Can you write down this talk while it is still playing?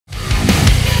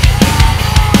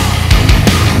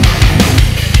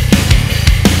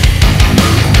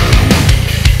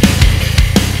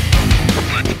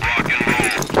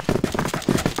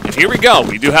here we go.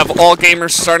 We do have all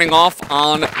gamers starting off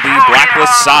on the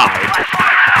Blacklist side.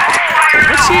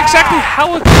 Let's see exactly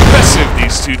how aggressive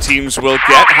these two teams will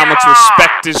get, how much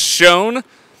respect is shown.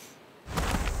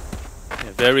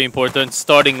 A very important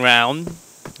starting round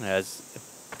as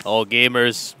all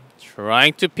gamers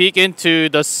trying to peek into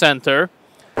the center.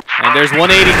 And there's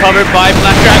 180 covered by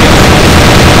Black Dragon.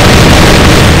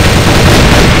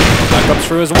 Back up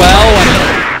through as well, and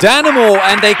Danimal,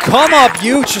 and they come up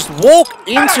huge, just walk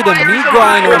into the meat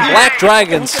grinder, and Black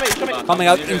Dragons coming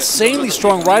out insanely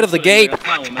strong right of the gate.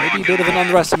 Maybe a bit of an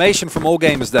underestimation from all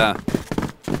gamers there.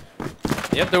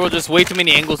 Yep, there were just way too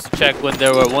many angles to check when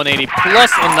there were 180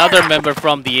 plus another member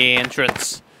from the A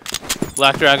entrance.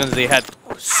 Black Dragons, they had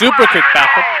super quick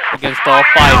backup against all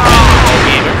 5 men, all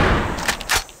gamers.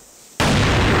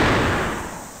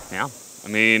 Yeah, I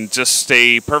mean, just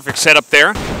a perfect setup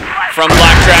there from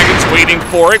Black Dragons, waiting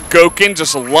for it. Gokin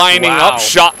just lining up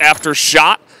shot after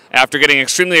shot after getting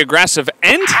extremely aggressive,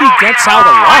 and he gets out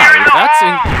alive.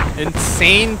 That's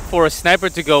insane for a sniper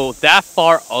to go that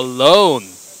far alone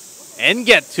and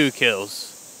get 2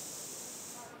 kills.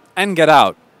 And get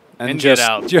out. And just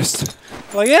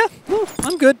like, yeah,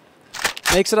 I'm good.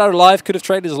 Makes it out alive, could have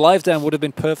traded his life down, would have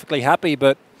been perfectly happy,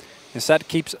 but instead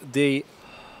keeps the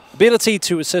ability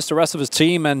to assist the rest of his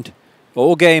team. And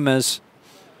all gamers,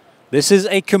 this is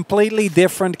a completely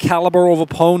different caliber of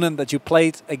opponent that you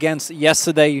played against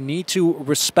yesterday. You need to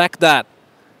respect that.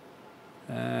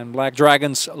 And Black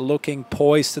Dragons looking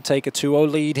poised to take a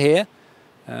 2-0 lead here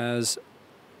as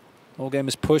all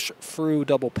gamers push through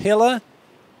double pillar.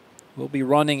 We'll be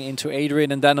running into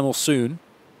Adrian and Danimal soon.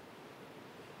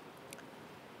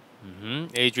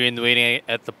 Adrian waiting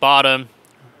at the bottom.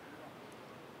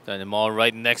 Danimal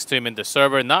right next to him in the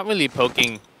server, not really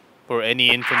poking for any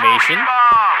information.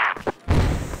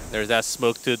 There's that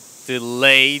smoke to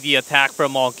delay the attack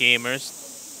from all gamers.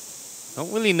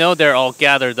 Don't really know they're all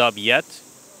gathered up yet.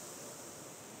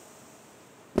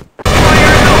 Trying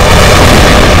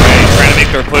to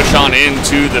make their push on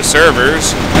into the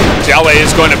servers. Jalway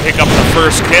is going to pick up the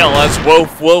first kill as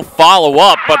Wolf will follow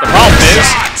up, but the problem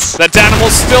is that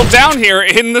Danimal's still down here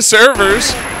in the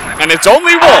servers, and it's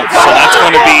only Wolf, so that's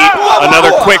going to be another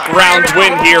quick round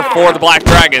win here for the Black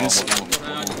Dragons,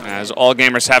 as all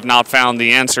gamers have not found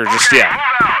the answer just yet.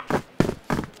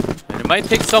 And it might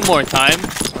take some more time.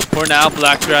 For now,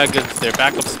 Black Dragons, their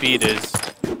backup speed is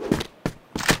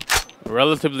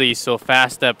relatively so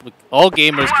fast that all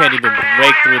gamers can't even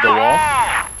break through the wall.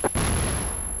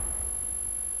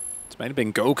 It's mainly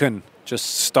been Gokin just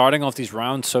starting off these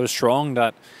rounds so strong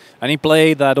that any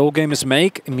play that all gamers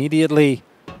make immediately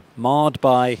marred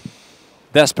by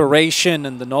desperation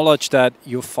and the knowledge that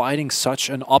you're fighting such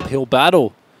an uphill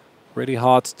battle. Really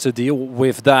hard to deal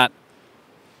with that.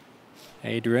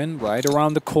 Adrian right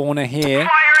around the corner here.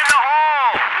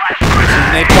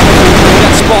 They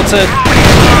get spotted.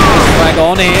 Flag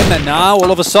on him, and now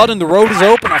all of a sudden the road is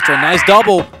open after a nice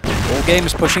double. All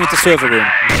gamers pushing into server room.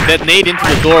 That nade into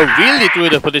the door really threw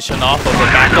the position off of the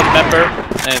backup member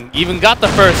and even got the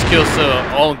first kill, so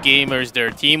all gamers,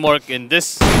 their teamwork in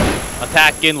this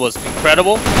attack in was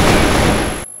incredible.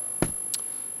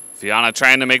 Fiana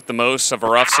trying to make the most of a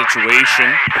rough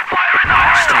situation.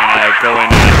 Just trying to go in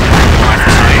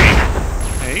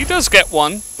and he does get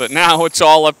one, but now it's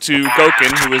all up to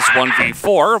Gokin, who is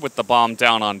 1v4 with the bomb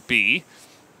down on B.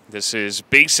 This is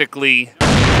basically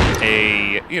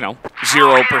a,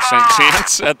 0%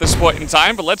 chance at this point in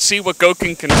time, but let's see what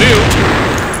Gokin can do.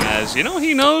 As,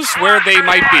 he knows where they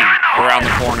might be around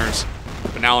the corners.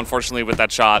 But now, unfortunately, with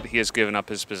that shot, he has given up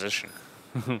his position.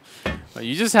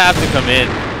 You just have to come in.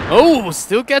 Oh,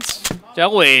 still gets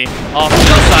Jalway off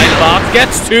the side box.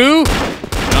 Gets 2.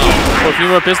 No, 14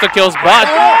 more pistol kills, but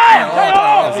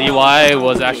ZY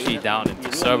was actually down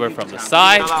into server from the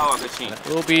side. That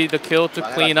will be the kill to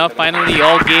clean up. Finally,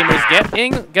 all gamers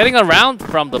getting around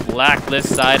from the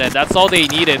Blacklist side, and that's all they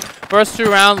needed. First 2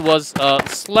 rounds was a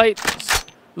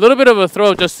little bit of a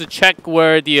throw just to check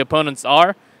where the opponents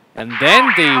are, and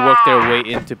then they work their way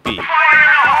into B.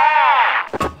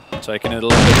 Taking it a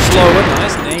little bit slower.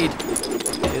 Nice nade.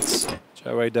 It's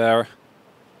Joey there.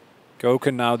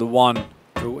 Gokin now the one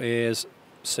who is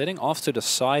sitting off to the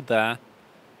side there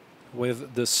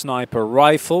with the sniper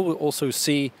rifle. We'll also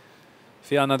see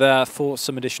Fiana there for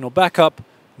some additional backup.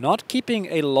 Not keeping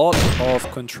a lot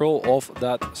of control of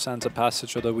that center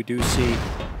passage, although we do see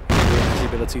the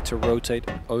ability to rotate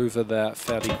over there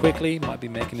fairly quickly. Might be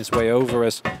making his way over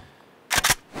as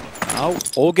now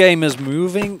all gamers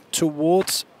moving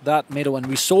towards that middle. And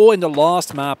we saw in the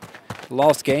last map,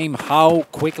 last game, how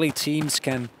quickly teams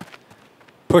can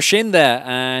push in there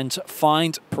and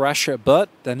find pressure, but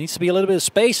there needs to be a little bit of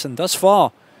space, and thus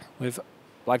far, with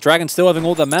Black Dragon still having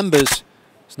all their members,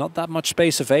 there's not that much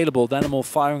space available. Danimal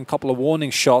firing a couple of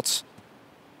warning shots.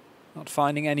 Not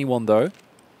finding anyone, though.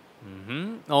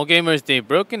 All gamers, they've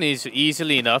broken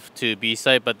easily enough to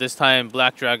B-side, but this time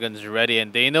Black Dragon's ready,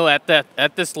 and they know at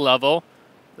this level,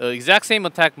 the exact same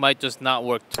attack might just not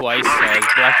work twice, as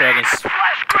Black Dragon's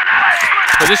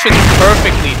positioned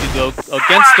perfectly to go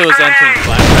against those entering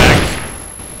flashbacks.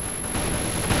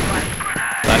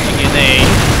 Flashing in A,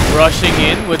 rushing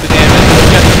in with the damage.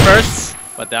 Look at the first,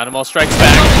 but Danimal strikes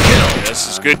back. This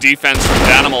is good defense from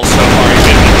Danimal so far. He's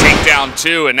getting the takedown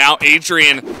too, and now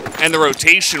Adrian and the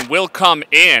rotation will come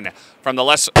in from the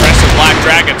rest of Black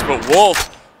Dragons, but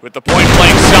Wolf with the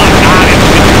point-blank shot not in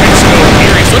the scope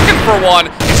here. He's looking for one.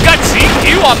 He's got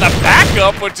ZQ on the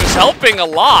backup, which is helping a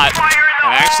lot.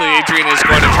 And actually, Adrian is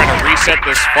going to try to reset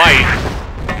this fight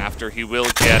after he will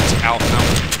get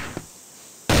outnumbered.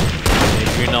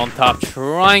 Adrian on top,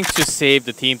 trying to save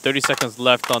the team. 30 seconds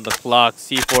left on the clock.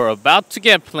 C4 about to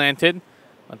get planted,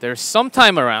 but there's some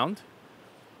time around.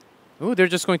 Ooh, they're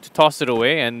just going to toss it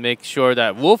away and make sure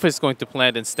that Wolf is going to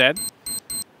plant instead.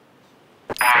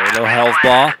 Very low health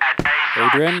bar.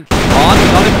 Adrian,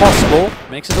 not impossible.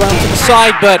 Makes it around to the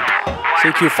side, but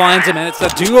ZQ finds him, and it's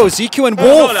that duo, ZQ and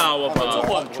Wolf.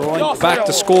 Drawing back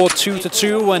the score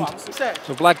 2-2, and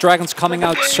the Black Dragons coming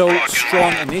out so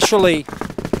strong initially.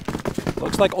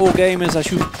 Looks like all gamers,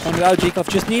 as you pointed out, Jikov,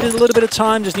 just needed a little bit of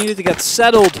time, just needed to get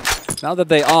settled. Now that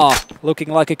they are looking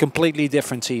like a completely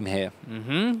different team here.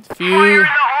 Few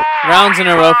rounds in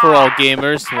a row for all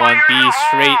gamers. 1B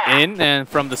straight in, and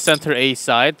from the center A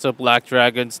side, so Black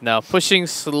Dragons now pushing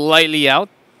slightly out.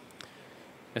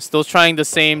 They're still trying the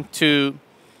same to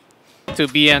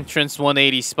B entrance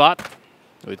 180 spot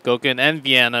with Goken and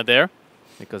Vienna there,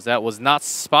 because that was not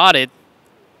spotted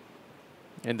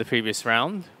in the previous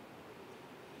round.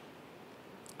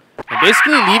 And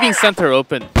basically leaving center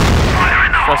open.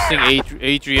 Trusting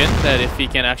Adrian that if he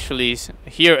can actually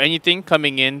hear anything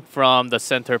coming in from the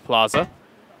center plaza.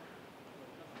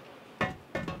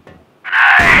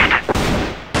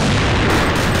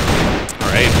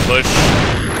 Alright, push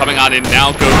coming on in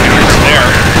now. Goken is there.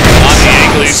 On the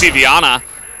angle, you see Vienna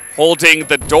holding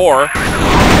the door.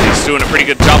 He's doing a pretty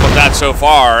good job of that so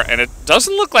far, and it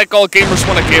doesn't look like all gamers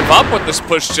want to give up with this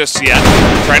push just yet.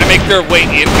 Trying to make their way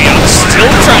in. Vienna still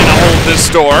trying to hold this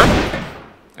door.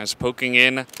 As poking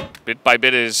in bit by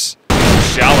bit is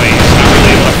Xiaowei. He's not really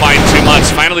able to find too much.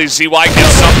 Finally, ZY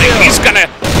gets something. He's going to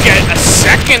get a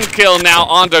second kill now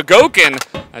onto Goken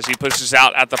as he pushes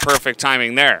out at the perfect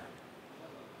timing there.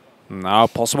 Now,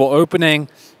 possible opening.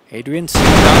 Adrian sitting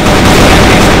down.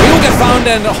 We'll get found,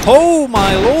 and oh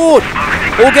my lord!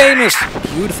 All gamers,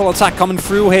 beautiful attack coming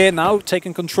through here, now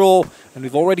taking control. And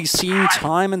we've already seen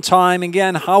time and time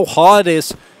again how hard it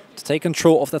is to take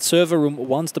control of that server room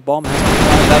once the bomb has been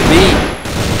planted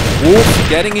at B. Wolf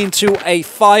getting into a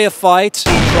firefight,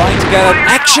 trying to get out.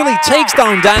 Actually takes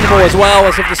down Danimal as well,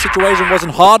 as if the situation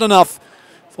wasn't hard enough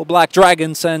for Black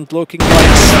Dragons, and looking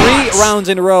like 3 rounds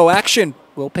in a row. Action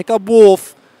will pick up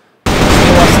Wolf.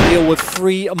 Still has to deal with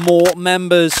 3 more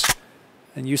members.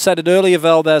 And you said it earlier,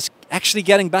 Valdez, actually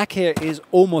getting back here is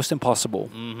almost impossible.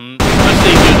 Especially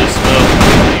if you're the smoke.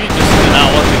 You just do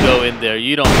not want to go in there.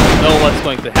 You don't know what's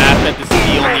going to happen. This is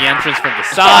the only entrance from the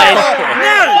side.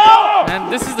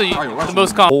 And this is the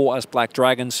most common. All as Black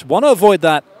Dragons want to avoid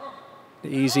that. The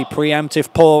easy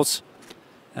preemptive pause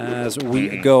as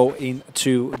we go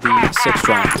into the 6th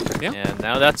round. Yeah. And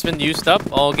now that's been used up.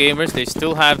 All gamers, they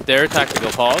still have their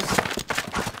tactical pause.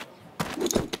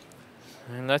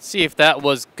 And let's see if that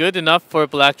was good enough for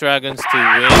Black Dragons to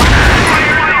win. A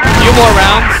few more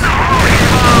rounds.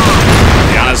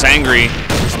 Diana's angry.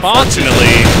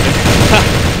 Unfortunately,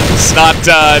 it's not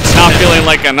feeling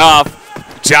like enough.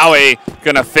 Xiaowei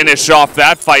gonna finish off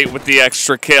that fight with the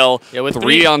extra kill. Yeah, with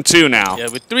 3 on 2 now. Yeah,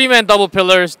 with 3-man double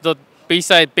pillars, the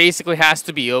B-side basically has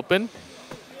to be open.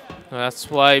 That's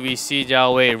why we see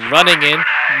Xiaowei running in.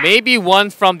 Maybe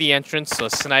one from the entrance, so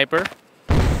sniper.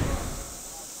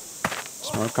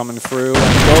 Smoke coming through,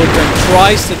 and Goken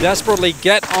tries to desperately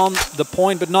get on the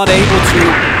point, but not able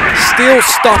to. Still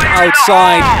stuck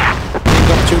outside.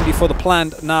 Big opportunity for the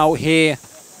plant now here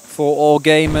for all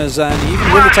gamers, and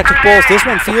even with the tactical balls, this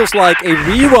one feels like a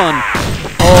rerun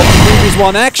of the previous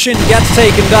one. Action gets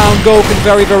taken down. Goken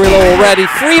very, very low already.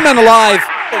 3 men alive,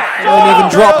 And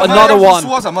even drop another one.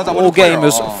 All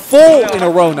gamers 4 in a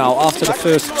row now after the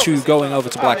first 2 going over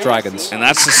to Black Dragons. And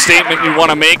that's the statement you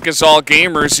want to make as all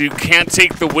gamers. You can't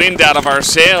take the wind out of our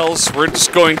sails. We're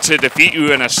just going to defeat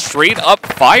you in a straight-up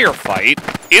firefight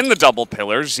in the double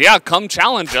pillars. Yeah, come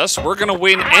challenge us. We're going to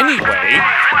win anyway.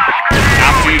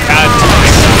 After you've had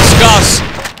time to discuss.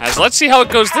 As let's see how it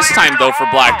goes this time, though, for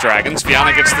Black Dragons.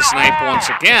 Viana gets the snipe once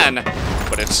again,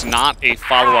 but it's not a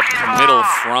follow-up committal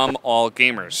from all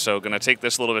gamers. So going to take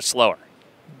this a little bit slower.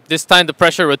 This time the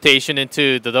pressure rotation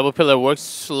into the double pillar works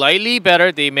slightly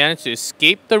better. They managed to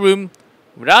escape the room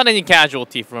without any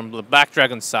casualty from the Black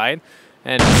Dragon side.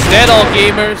 And instead, all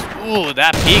gamers, ooh,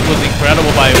 that peek was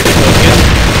incredible by Token.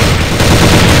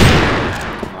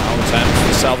 Now attempts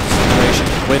to salvage the situation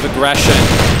with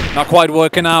aggression. Not quite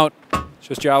working out.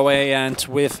 Just Yahweh, and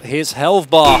with his health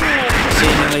bar,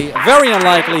 seemingly very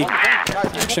unlikely,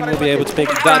 Action will be able to pick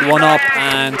that one up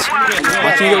and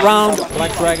watching it around.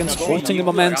 Black Dragons halting the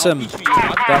momentum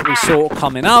that we saw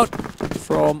coming out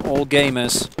from all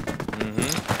gamers.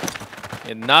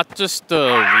 And not just the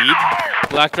read.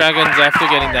 Black Dragons, after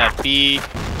getting that B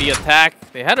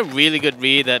attack, they had a really good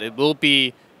read that it will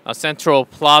be a central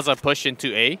plaza push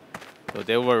into A. So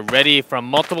they were ready from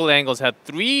multiple angles, had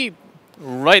 3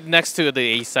 right next to the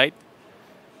A site.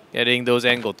 Getting those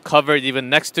angles covered, even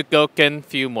next to Goken,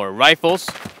 few more rifles.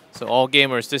 So all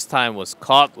gamers this time was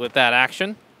caught with that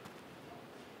action.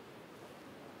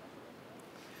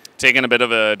 Taking a bit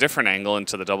of a different angle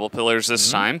into the double pillars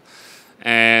this time.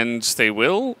 And they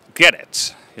will get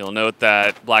it. You'll note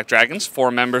that Black Dragons,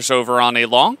 4 members over on A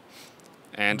long.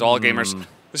 And all gamers.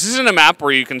 This isn't a map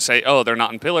where you can say, oh, they're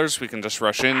not in pillars, we can just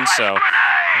rush in. So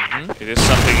it is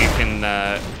something you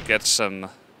can get some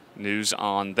news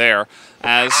on there.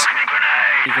 As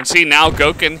you can see now,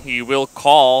 Goken, he will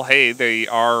call, hey, they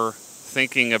are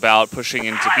thinking about pushing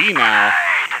into B now.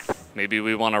 Maybe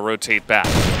we want to rotate back.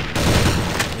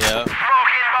 Yeah.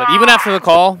 But even after the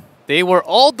call, they were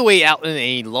all the way out in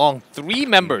A long, 3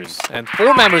 members and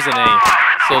 4 members in A.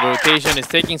 So the rotation is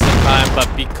taking some time, but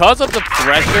because of the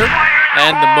pressure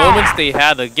and the moments they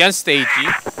had against AG,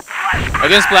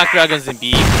 against Black Dragons in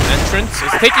B entrance,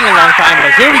 it's taking a long time,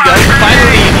 but here we go.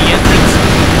 Finally, the entrance.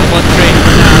 One trade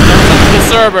for now. Jumps up to the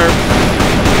server.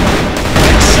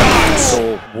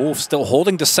 So Wolf still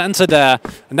holding the center there,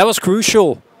 and that was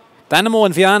crucial. Dynamo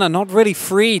and Viana not really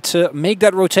free to make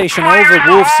that rotation over.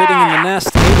 Wolf sitting in the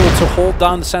nest, able to hold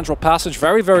down the central passage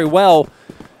very, very well.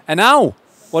 And now,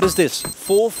 what is this?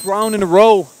 4th round in a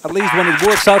row. At least when it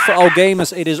works out for our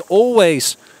gamers, it is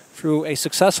always through a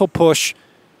successful push.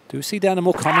 Do see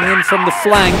Dynamo coming in from the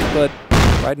flank, but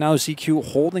right now ZQ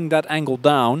holding that angle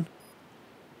down.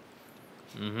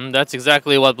 That's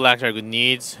exactly what Black Dragon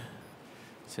needs,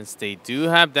 since they do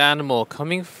have Dynamo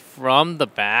coming from the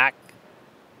back.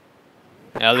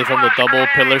 Ellie from the double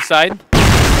pillar side.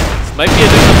 This might be a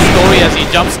different story as he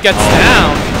gets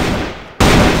down.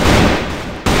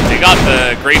 They got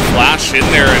the great flash in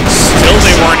there, and still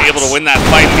they weren't able to win that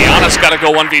fight. Viana's got to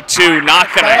go 1v2. Not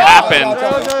going to happen.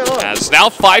 As now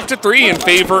 5-3 in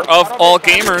favor of all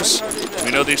gamers.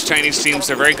 We know these Chinese teams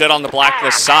are very good on the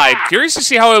blacklist side. Curious to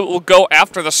see how it will go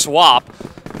after the swap.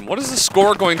 And what is the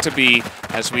score going to be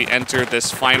as we enter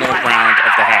this final round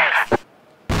of the half?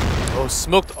 Oh,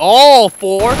 smoked all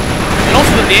 4. And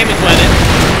also the damage went in.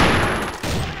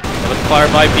 But fire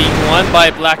by being won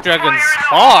by Black Dragons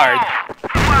hard.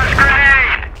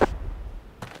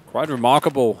 Quite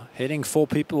remarkable, hitting 4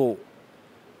 people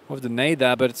with the nade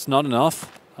there, but it's not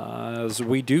enough. As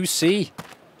we do see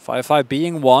 5-5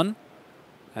 being won,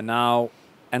 and now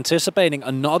anticipating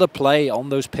another play on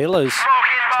those pillars.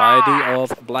 Tidy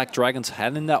of Black Dragons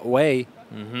heading that way.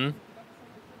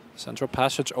 Central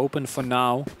passage open for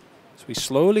now. So we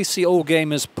slowly see all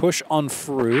gamers push on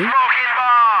through.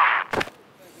 I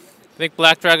think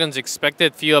Black Dragons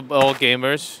expected few of all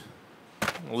gamers.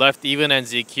 Left even and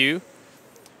ZQ,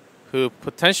 who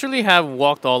potentially have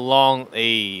walked along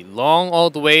A long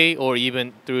all the way or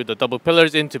even through the double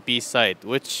pillars into B side,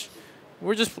 which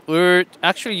we're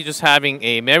actually just having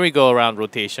a merry-go-round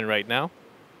rotation right now.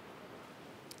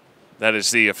 That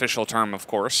is the official term, of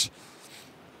course.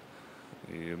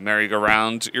 You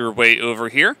merry-go-round your way over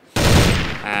here.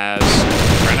 As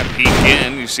trying to peek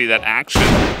in, you see that Action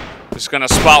is going to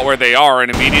spot where they are,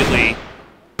 and immediately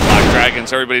Black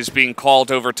Dragons, everybody's being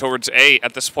called over towards A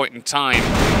at this point in time.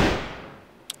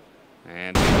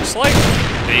 And it looks like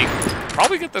they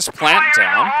probably get this plant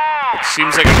down. It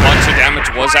seems like a bunch of damage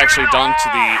was actually done to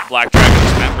the Black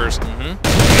Dragons members.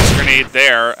 Nice grenade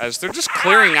there, as they're just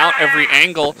clearing out every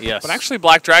angle. Yes. But actually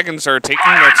Black Dragons are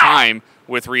taking their time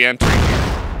with re-entering here.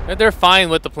 And they're fine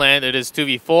with the plan. It is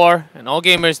 2v4, and all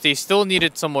gamers, they still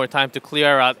needed some more time to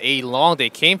clear out A long. They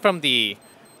came from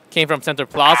Center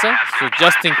Plaza, so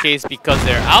just in case, because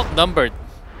they're outnumbered.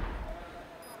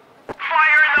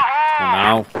 And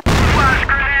now,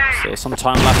 still some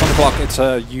time left on the clock. It's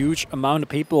a huge amount of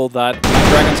people that Black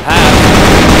Dragons have.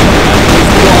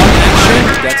 And one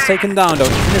action gets taken down though.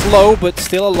 Even is low, but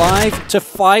still alive to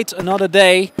fight another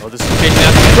day. Oh, this is taking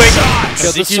out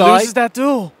quick. He loses that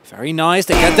duel. Very nice.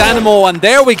 They get Dynamo, and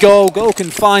there we go. Goken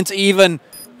finds even.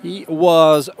 He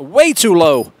was way too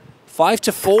low.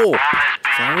 5-4.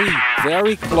 Very,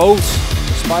 very close,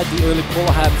 despite the early pull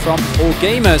ahead from all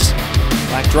gamers.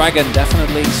 Black Dragon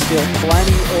definitely still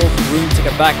plenty of room to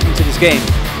get back into this game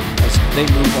as they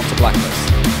move on to Blacklist.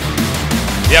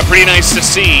 Yeah, pretty nice to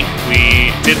see.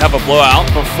 We did have a blowout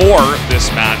before this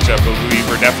matchup, but we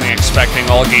were definitely expecting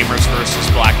all gamers versus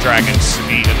Black Dragons to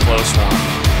be a close one.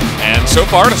 And so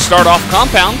far, to start off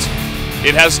Compound,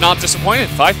 it has not disappointed.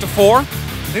 5-4. I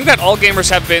think that all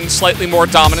gamers have been slightly more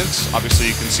dominant. Obviously,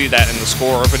 you can see that in the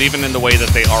score, but even in the way that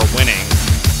they are winning,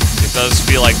 it does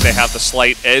feel like they have the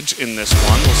slight edge in this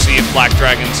one. We'll see if Black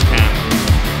Dragons can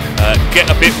get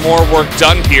a bit more work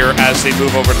done here as they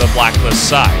move over to the Blacklist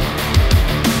side.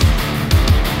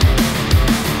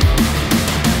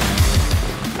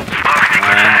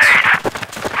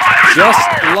 Just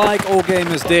like all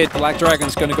gamers did, Black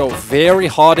Dragon's going to go very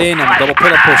hard in on the double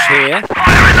pillar push here.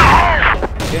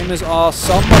 Gamers are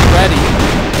somewhat ready.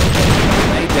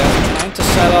 They're trying to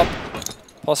set up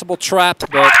possible trap,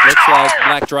 but looks like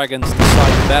Black Dragons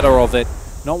decide better of it.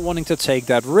 Not wanting to take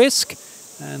that risk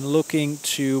and looking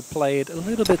to play it a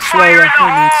little bit slower. He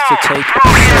needs to take so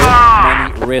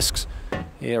many risks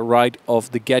here right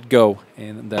off the get-go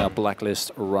in the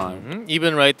Blacklist round.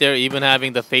 Even right there, even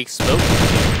having the fake smoke.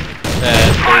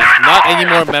 There's not any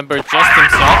more member, just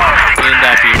himself in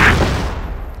that view.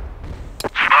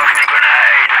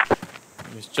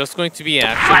 There's just going to be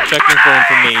action, checking for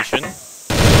information.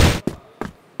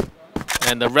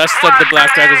 And the rest of the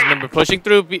Black Dragons member pushing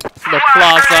through the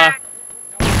plaza.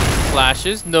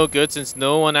 Flashes, no good since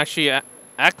no one actually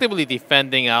actively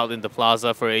defending out in the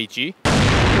plaza for AG. They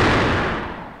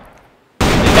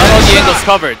got all the angles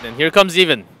covered, and here comes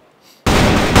Even.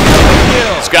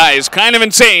 This guy is kind of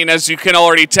insane, as you can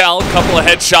already tell. A couple of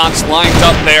headshots lined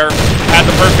up there. Had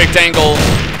the perfect angle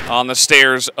on the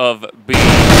stairs of B.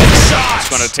 It's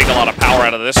going to take a lot of power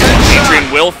out of this one.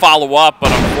 Adrian will follow up,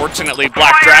 but unfortunately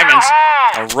Black Dragons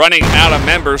are running out of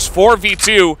members.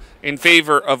 4v2 in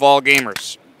favor of all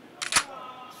gamers.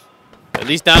 At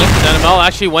least Dynamo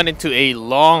actually went into a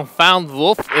long found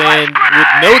wolf and with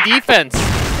no defense.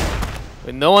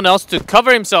 With no one else to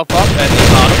cover himself up at the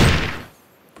bottom.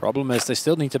 Problem is they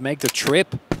still need to make the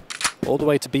trip all the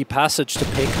way to B Passage to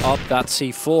pick up that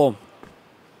C4.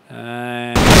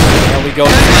 And there we go,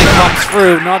 the flank comes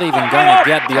through, not even gonna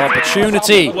get the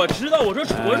opportunity.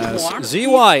 As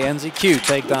ZY and ZQ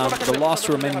take down the last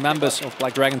two remaining members of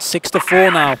Black Dragon,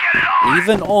 6-4 now.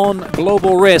 Even on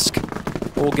global risk,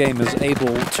 all gamers able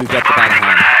to get the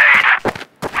backhand.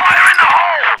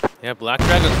 Yeah, Black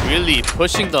Dragon's really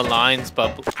pushing the lines,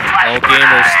 but all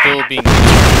gamers still being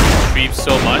retrieved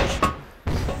so much.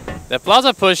 That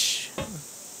Plaza push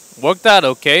worked out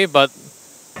okay, but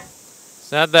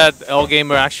it's not that all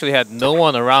gamer actually had no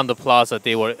one around the Plaza.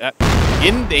 They were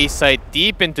in the A site,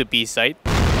 deep into B site,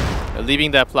 leaving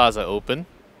that Plaza open.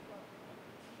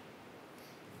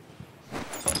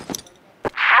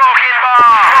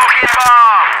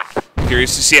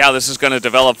 Curious to see how this is going to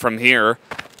develop from here,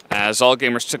 as all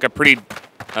gamers took a pretty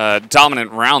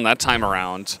dominant round that time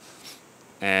around.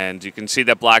 And you can see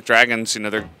that Black Dragons, you know,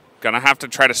 they're going to have to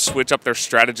try to switch up their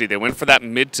strategy. They went for that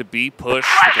mid to B push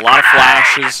with a lot of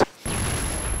flashes.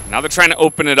 Now they're trying to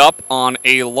open it up on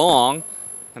A long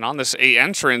and on this A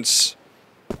entrance.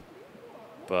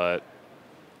 But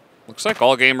looks like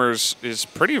all gamers is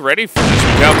pretty ready for this.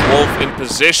 We have Wolf in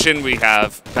position. We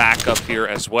have backup here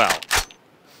as well.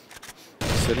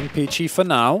 Sitting peachy for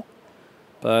now.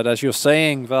 But as you're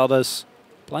saying, Valdez,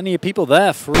 plenty of people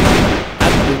there, free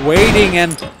and waiting,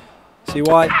 and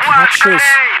CY catches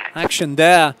action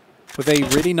there with a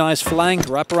really nice flank,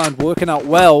 wraparound working out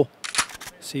well.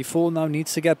 C4 now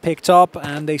needs to get picked up,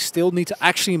 and they still need to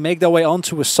actually make their way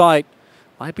onto a site.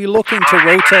 Might be looking to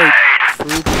rotate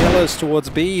through the pillars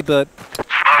towards B, but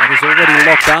that is already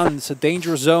locked down. It's a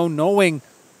dangerous zone, knowing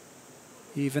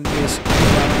Even is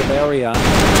around the area.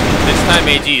 This time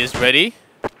AG is ready.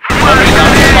 Covering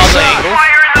out the plaza angle.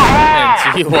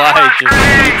 And TY just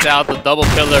beats out the double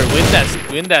pillar with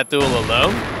that duel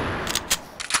alone.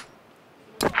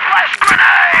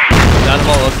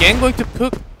 Dynamo again going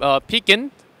to peek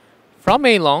in from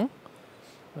A long.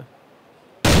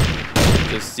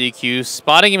 Just CQ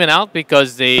spotting him out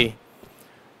because they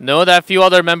know that a few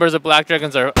other members of Black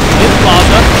Dragons are in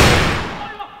Plaza.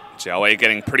 Jiawei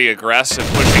getting pretty aggressive,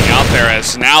 pushing out there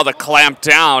as now the clamp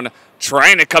down,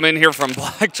 trying to come in here from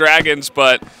Black Dragons,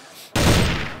 but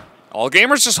All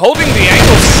Gamers just holding the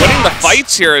angles, winning the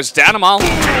fights here as Danimal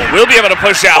will be able to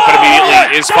push out, but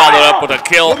immediately is followed up with a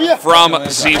kill from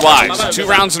ZY. So 2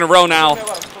 rounds in a row now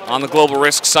on the Global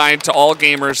Risk side to All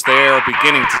Gamers. They're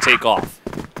beginning to take off.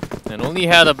 And only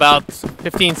had about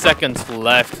 15 seconds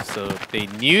left, so they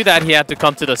knew that he had to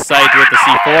come to the site with the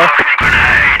C4.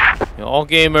 You know, All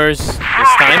Gamers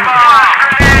this time,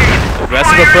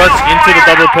 aggressive approach into the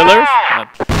double pillars.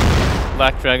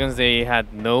 Black Dragons, they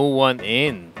had no one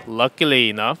in, luckily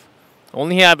enough.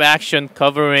 Only have action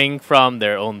covering from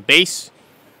their own base.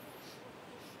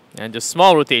 And just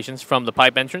small rotations from the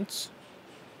pipe entrance.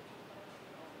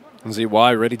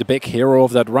 ZY, really the big hero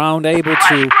of that round, able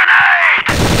to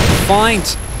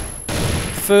find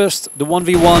first the 1v1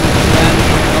 and then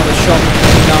another shot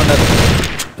down that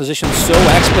position so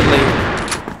expertly.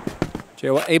 Jay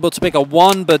were able to pick a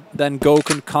 1, but then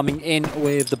Goken coming in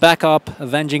with the backup,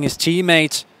 avenging his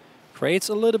teammate. Creates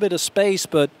a little bit of space,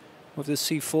 but with the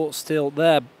C4 still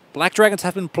there. Black Dragons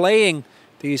have been playing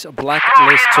these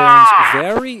blacklist turns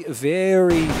very,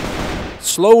 very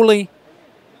slowly,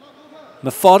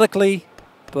 methodically,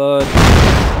 but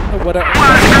what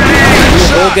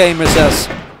All Gamers as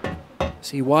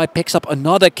CY picks up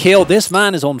another kill. This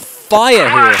man is on fire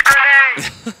here.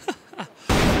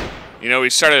 You know, he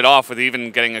started off with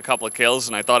even getting a couple of kills,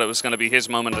 and I thought it was going to be his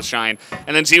moment to shine.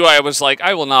 And then ZY was like,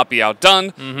 I will not be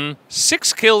outdone.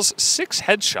 6 kills, 6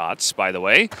 headshots, by the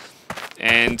way.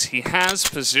 And he has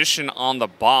position on the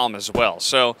bomb as well.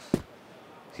 So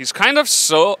he's kind of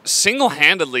so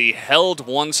single-handedly held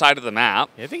one side of the map.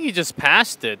 I think he just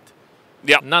passed it.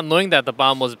 Yeah. Not knowing that the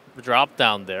bomb was dropped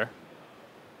down there.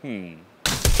 The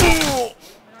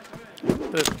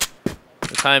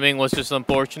timing was just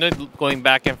unfortunate, going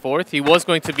back and forth. He was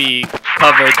going to be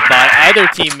covered by either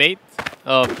teammate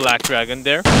of Black Dragon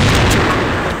there.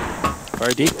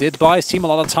 Very deep, did buy his team a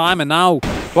lot of time, and now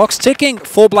clock's ticking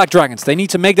for Black Dragons. They need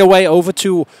to make their way over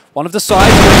to one of the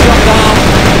sides.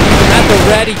 And they're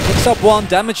ready, picks up 1,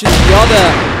 damages the other.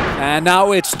 And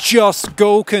now it's just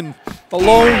Goken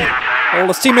alone. All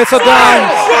his teammates are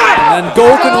down. And then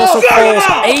Goken also falls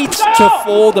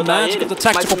 8-4. The magic of the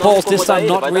tactical pulse this time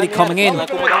not really coming in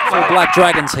for Black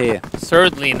Dragons here.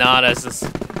 Certainly not, as the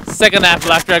second half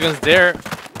Black Dragons, their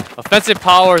offensive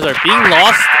powers are being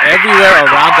lost everywhere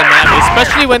around the map,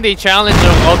 especially when they challenge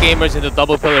All Gamers into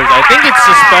double pillars. I think it's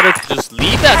just better to just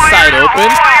leave that side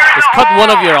open, just cut one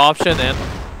of your options and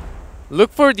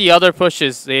look for the other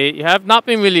pushes. They have not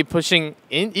been really pushing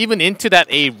in, even into that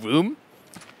A room.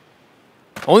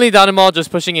 Only Danimal just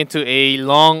pushing into A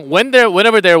long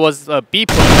whenever there was a B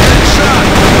push.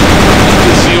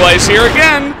 ZY's here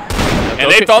again.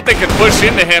 And they thought they could push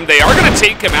into him. They are going to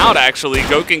take him out, actually.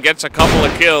 Goken gets a couple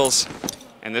of kills.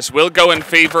 And this will go in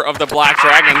favor of the Black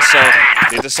Dragons. So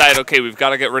they decide, okay, we've got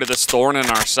to get rid of this thorn in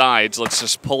our sides. Let's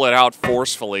just pull it out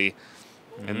forcefully.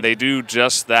 And they do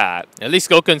just that. At least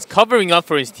Goken's covering up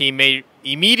for his teammate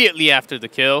immediately after the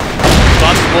kill.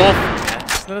 Bucks Wolf,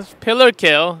 that's a pillar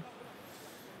kill.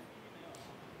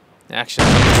 Action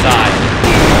on the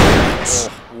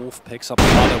side. Wolf picks up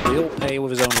another. Will pay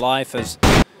with his own life as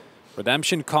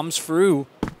redemption comes through.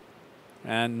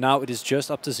 And now it is just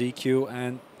up to ZQ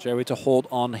and Jerry to hold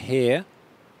on here.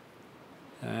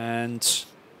 And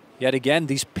yet again,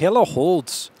 these pillar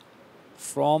holds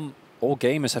from All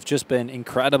Gamers have just been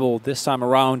incredible this time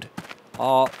around.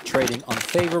 Are trading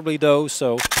unfavorably though,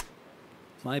 so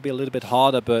might be a little bit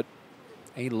harder, but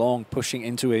A long pushing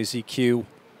into a ZQ.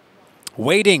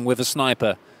 Waiting with a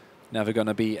sniper, never going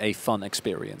to be a fun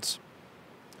experience.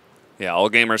 Yeah, All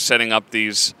Gamers setting up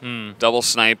these double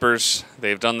snipers.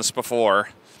 They've done this before,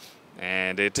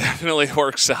 and it definitely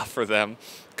works out for them.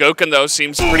 Goken, though,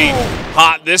 seems pretty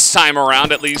hot this time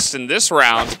around, at least in this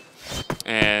round.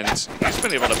 And he's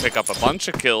been able to pick up a bunch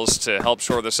of kills to help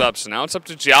shore this up. So now it's up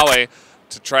to Jiawei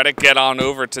to try to get on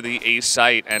over to the A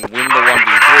site and win the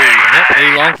 1v3. Yep,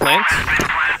 A long plant.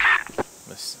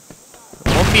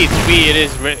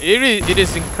 1v3, it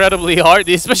is incredibly hard,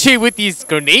 especially with these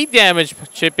grenade damage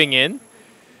chipping in.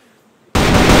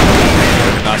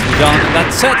 Nicely done.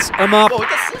 That sets them up.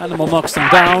 Animal knocks them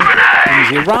down.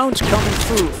 Easy rounds coming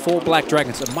through for Black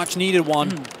Dragons. A much needed one,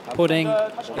 putting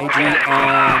AG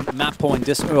on map point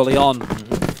this early on.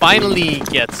 Finally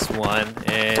gets one,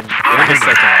 and in the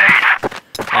second half.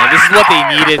 And this is what they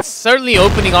needed. Certainly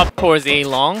opening up towards A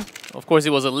long. Of course, it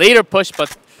was a later push,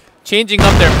 but changing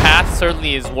up their path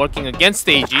certainly is working against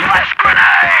AG.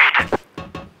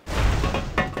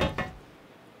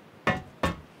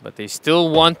 They still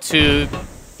want to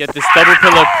get this double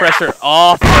pillar pressure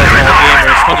off of all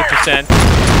gamers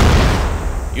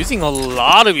 100%. Using a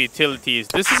lot of utilities.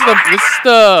 This is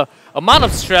the amount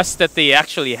of stress that they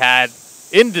actually had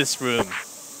in this room.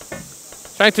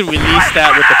 Trying to release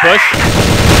that with the push.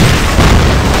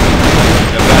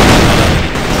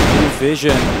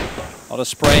 Vision. A lot of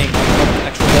spraying.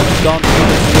 Extra damage done.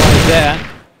 Right there.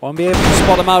 Won't be able to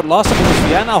spot him out. Last time it was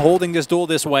Vienna holding this door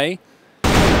this way.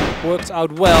 Worked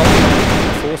out well.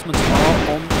 Reinforcements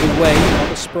are on the way. A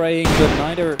lot of spraying, but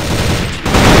neither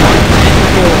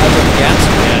yeah,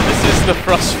 this is the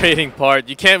frustrating part.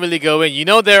 You can't really go in. You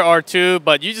know there are two,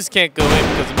 but you just can't go in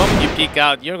because the moment you peek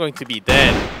out, you're going to be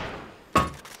dead.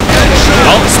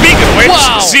 Well, speaking of which,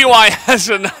 wow. CY has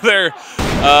another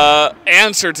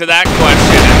answer to that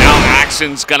question, and now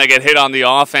Action's going to get hit on the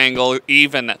off angle,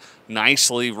 even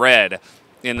nicely read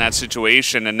in that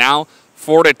situation. And now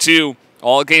 4-2,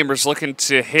 all gamers looking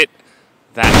to hit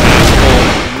that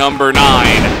magical number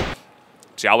 9.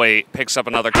 Jiawei picks up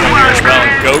another kill here as well.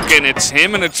 Goken, it's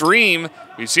him in a dream.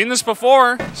 We've seen this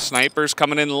before. Snipers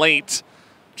coming in late,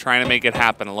 trying to make it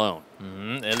happen alone.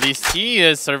 At least he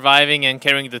is surviving and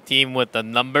carrying the team with the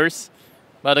numbers.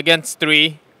 But against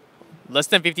 3, less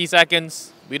than 50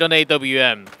 seconds, we don't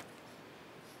AWM.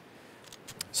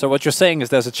 So what you're saying is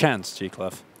there's a chance,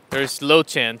 G-Clef? There's low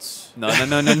chance. No,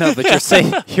 but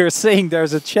you're saying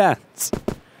there's a chance.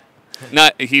 No,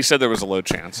 he said there was a low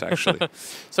chance, actually.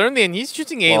 Certainly, and he's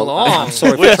shooting A long. I'm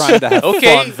sorry for trying to have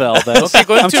fun, Velvet. Okay,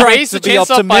 going to raise the chance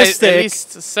up by at optimistic.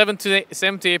 least 7 to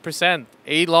 8%.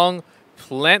 A long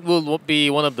plant will be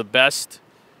one of the best.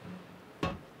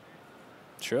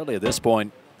 Surely at this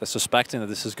point, they're suspecting that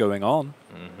this is going on.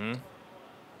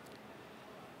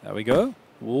 There we go.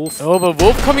 Wolf. Oh, but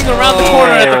Wolf coming around the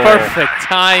corner at the perfect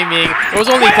timing. There was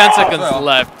only 10 seconds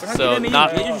left, so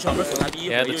not...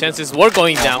 Yeah, the chances were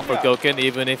going down for Goken,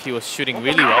 even if he was shooting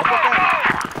really well.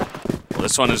 Well,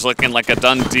 this one is looking like a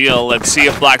done deal. Let's see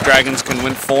if Black Dragons can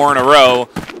win 4 in a row,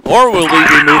 or will we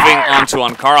be moving on to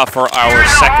Ankara for our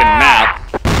second map?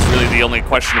 It's really the only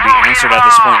question to be answered at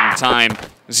this point in time.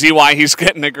 ZY, he's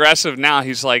getting aggressive now.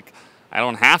 He's like, I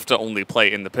don't have to only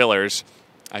play in the pillars.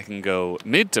 I can go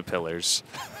mid to pillars,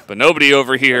 but nobody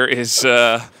over here is...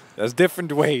 There's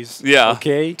different ways. Yeah,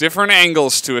 okay. Different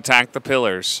angles to attack the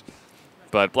pillars.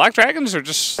 But Black Dragons are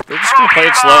just, they're just going to play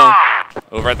it slow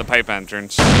over at the pipe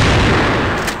entrance.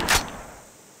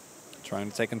 Trying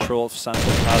to take control of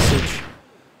central passage.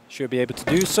 Should be able to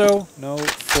do so. No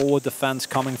forward defense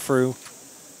coming through.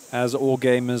 As all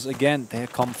gamers, again, they're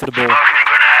comfortable.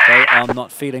 They are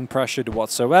not feeling pressured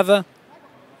whatsoever.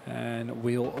 And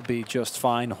we'll be just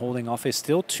fine holding off. There's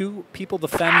still 2 people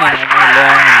defending on A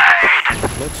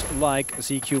long. Looks like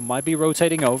ZQ might be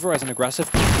rotating over as an aggressive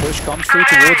push comes through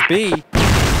towards B.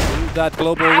 Through that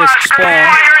global risk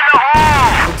spawn.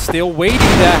 It's still waiting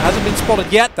there. Hasn't been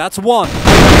spotted yet. That's one.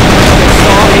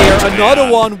 Here.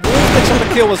 Another one. Wolf picks up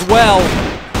a kill as well.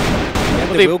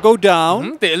 Yeah, they will go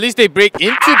down. At least they break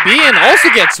into B and also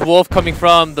gets Wolf coming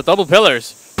from the double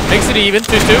pillars. Makes it even,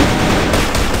 2-2.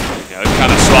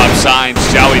 Kind of swap sides.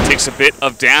 Jiawei takes a bit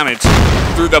of damage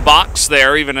through the box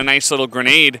there, even a nice little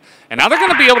grenade. And now they're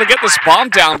going to be able to get this bomb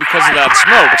down because of that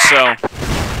smoke. So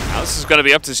now this is going to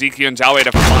be up to ZQ and Jiawei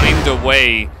to find a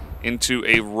way into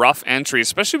a rough entry,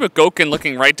 especially with Goken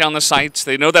looking right down the sights.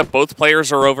 They know that both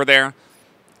players are over there.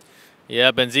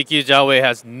 Yeah, but ZQ Jiawei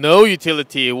has no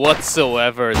utility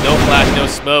whatsoever. No flash, no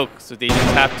smoke. So they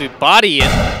just have to body in.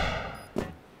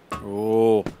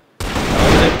 Oh.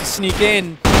 Able to sneak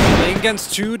in. Playing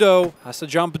against 2 though, has to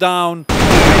jump down.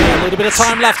 A little bit of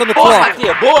time left on the clock.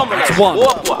 That's 1.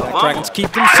 Black Dragons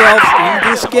keep themselves in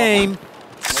this game.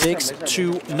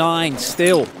 6-9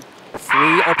 still.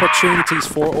 3 opportunities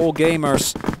for all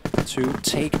gamers to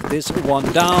take this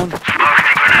one down.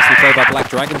 Nicely played by Black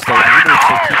Dragons though, able to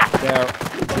keep their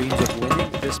dreams of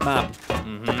winning this map. For a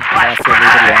little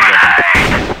bit longer.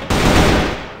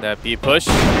 That B push,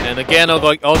 and again all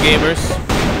gamers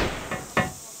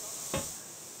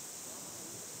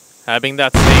having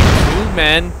that same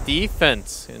 2-man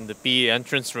defense in the B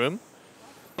entrance room.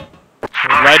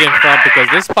 Right in front because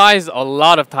this buys a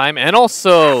lot of time and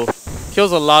also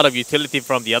kills a lot of utility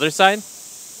from the other side.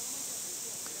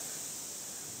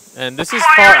 And this is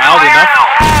far out enough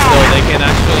so they can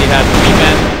actually have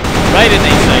 3-man right in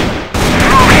A side.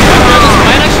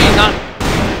 Might actually not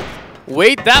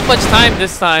wait that much time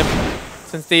this time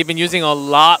since they've been using a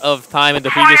lot of time in the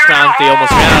previous rounds. They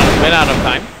almost ran out of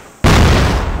time.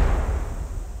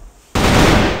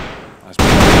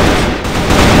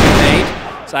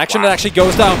 It's action that actually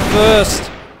goes down first.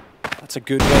 That's a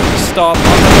good way to start.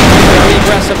 Very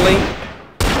aggressively.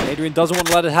 Adrian doesn't want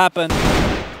to let it happen.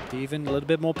 Even a little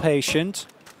bit more patient.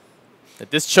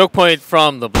 This choke point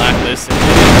from the Blacklist is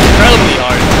incredibly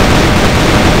hard.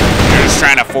 They're just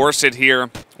trying to force it here.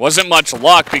 Wasn't much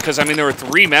luck because, I mean, there were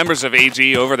 3 members of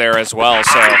AG over there as well.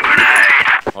 So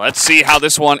let's see how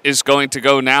this one is going to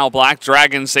go now. Black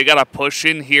Dragons, they got to push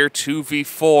in here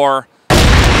 2v4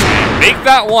 and make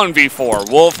that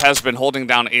 1v4. Wolf has been holding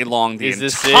down A-Long the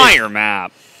entire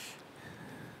map.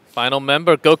 Final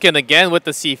member, Goken again with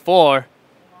the C4.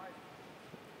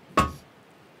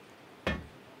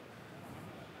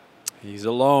 He's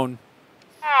alone.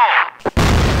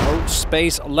 No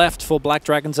space left for Black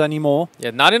Dragons anymore. Yeah,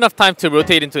 not enough time to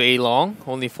rotate into A-Long.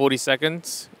 Only 40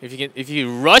 seconds. If he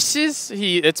rushes,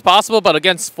 it's possible, but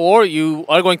against 4, you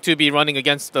are going to be running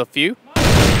against a few.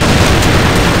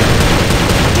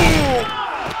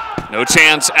 No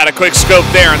chance at a quick scope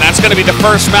there, and that's going to be the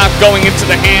first map going into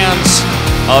the hands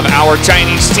of our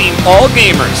Chinese team, All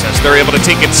Gamers, as they're able to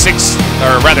take it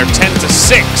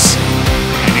 10-6.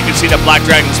 You can see the Black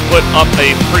Dragons put up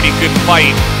a pretty good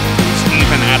fight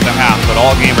even at the half, but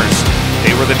All Gamers,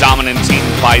 they were the dominant team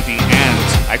by the end.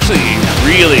 Actually,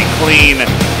 really clean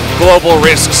global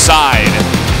risk side.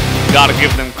 Gotta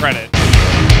give them credit.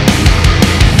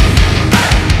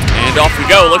 And off we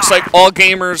go. Looks like All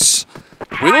Gamers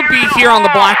will be here on the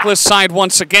Blacklist side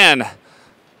once again.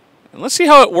 And let's see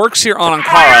how it works here on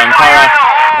Ankara. Ankara,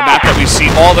 a map that we see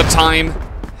all the time.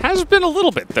 Has been a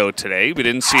little bit, though, today. We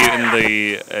didn't see it in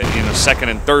the second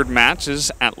and third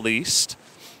matches, at least.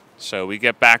 So we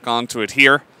get back onto it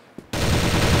here. A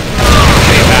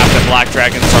map that Black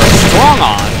Dragons are strong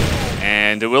on,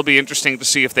 and it will be interesting to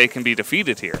see if they can be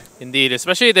defeated here. Indeed,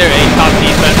 especially their A-top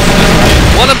defense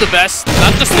is one of the best,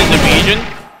 not just in the region,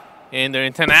 in their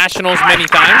internationals many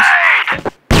times.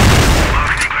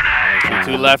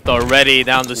 2 left already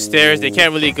down the stairs. They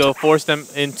can't really go force them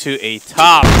into a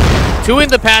top. 2 in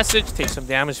the passage, take some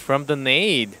damage from the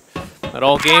nade. But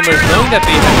All Gamers, knowing that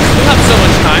they still have so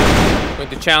much time, going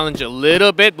to challenge a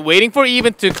little bit, waiting for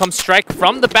Even to come strike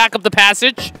from the back of the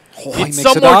passage. Need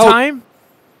some more time.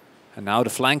 And now the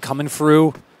flank coming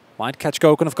through. Might catch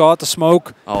Goken off guard, the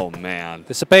smoke. Oh, man.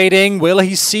 Dissipating. Will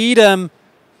he see them?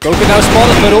 Goken now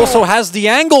spotted, but also has the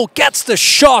angle. Gets the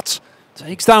shot.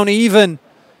 Takes down Even.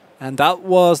 And that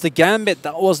was the gambit.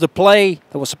 That was the play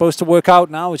that was supposed to work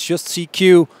out. Now it's just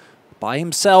CQ by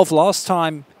himself. Last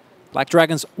time, Black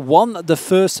Dragons won the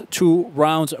first 2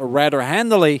 rounds rather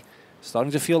handily.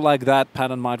 Starting to feel like that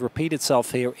pattern might repeat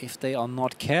itself here if they are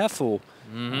not careful.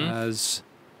 As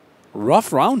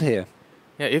rough round here.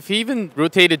 Yeah, if he even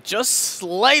rotated just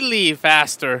slightly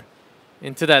faster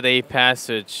into that A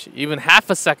passage, even half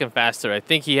a second faster, I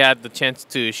think he had the chance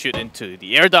to shoot into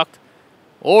the air duct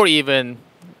or even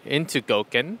into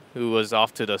Goken, who was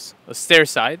off to the stair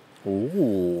side.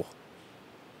 Ooh.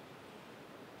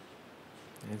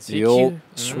 The old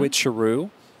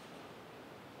switcheroo.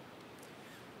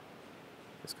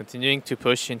 It's continuing to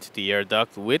push into the air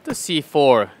duct with the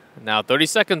C4. Now 30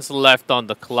 seconds left on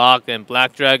the clock, and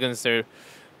Black Dragons are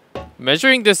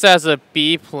measuring this as a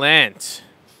B plant.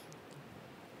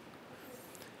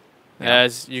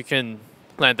 As you can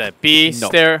plant that B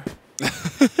stair.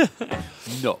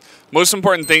 No. Most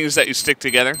important thing is that you stick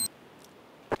together.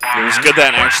 It was good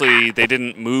that actually they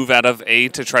didn't move out of A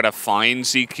to try to find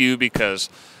ZQ because,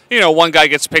 you know, one guy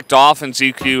gets picked off and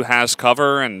ZQ has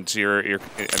cover and you're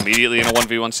immediately in a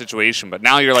 1v1 situation. But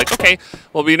now you're like, okay,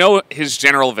 well, we know his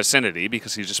general vicinity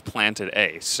because he just planted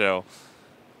A. So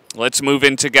let's move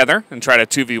in together and try to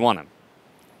 2v1 him.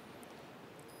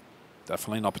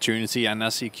 Definitely an opportunity, and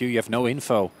as CQ, you have no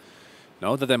info.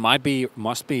 Know that they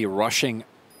must be rushing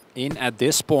in at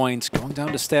this point, going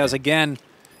down the stairs again.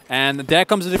 And there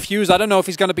comes the defuse. I don't know if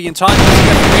he's going to be in time.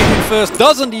 Adrian first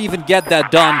doesn't even get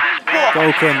that done.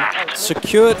 Goken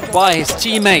secured by his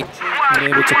teammate and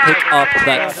able to pick up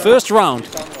that first round,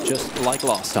 just like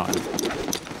last time.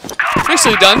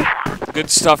 Nicely done. Good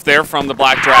stuff there from the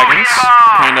Black Dragons,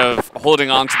 kind of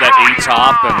holding on to that A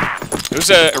top. And it was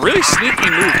a really sneaky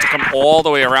move to come all the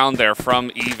way around there from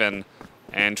Even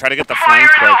and try to get the flank,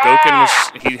 but Goken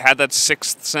he had that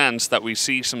sixth sense that we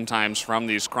see sometimes from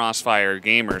these CROSSFIRE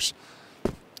gamers,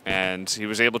 and he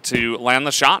was able to land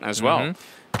the shot as well.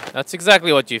 That's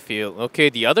exactly what you feel. Okay,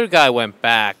 the other guy went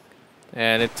back,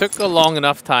 and it took a long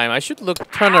enough time. I should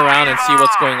turn around and see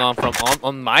what's going on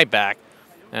on my back,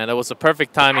 and it was a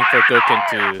perfect timing for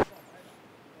Goken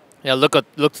to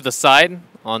look to the side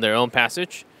on their own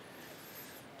passage.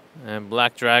 And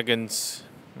Black Dragons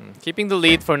keeping the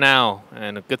lead for now,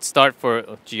 and a good start for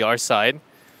GR side.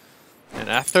 And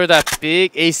after that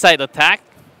big A side attack,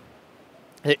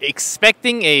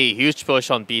 expecting a huge push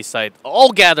on B side,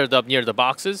 all gathered up near the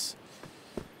boxes.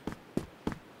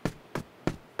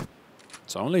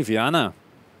 It's only Viana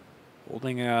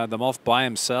holding them off by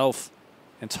himself.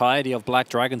 Entirety of Black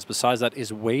Dragons, besides that,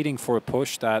 is waiting for a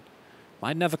push that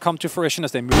might never come to fruition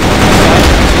as they move on to the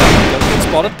side. Does get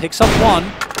spotted, picks up one.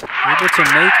 Able to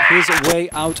make his way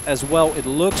out as well, it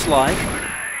looks like.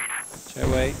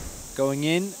 Joey going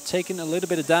in, taking a little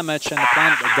bit of damage, and the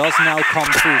plant does now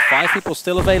come through. 5 people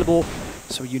still available,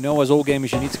 so you know as all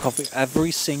gamers you need to cover every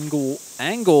single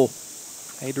angle.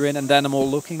 Adrian and Danimal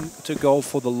looking to go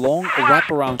for the long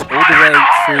wraparound all the way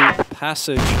through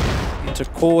passage into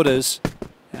quarters.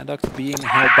 Conduct being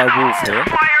held by Wolf here.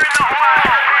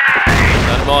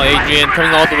 Danimal, Adrian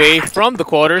coming all the way from the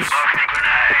quarters.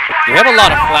 They have a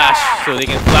lot of flash, so they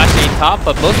can flash A top,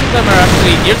 but most of them are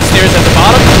actually near the stairs at the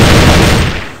bottom.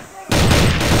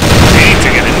 They need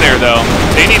to get in there, though.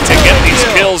 They need to get these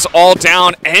kills all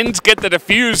down and get the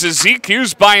defuse, as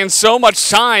ZQ's buying so much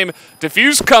time.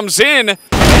 Defuse comes in, and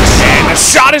the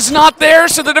shot is not there,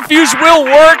 so the defuse will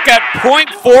work at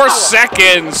 0.4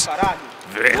 seconds.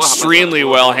 Extremely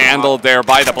well handled there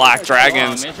by the Black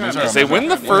Dragons as they win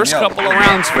the first couple of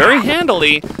rounds very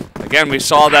handily. Again, we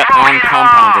saw that on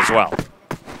Compound as well.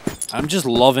 I'm just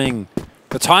loving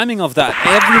the timing of that.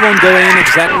 Everyone going in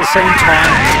exactly the same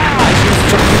time. Nice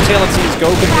use of utilities.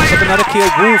 Gogan picks up another kill.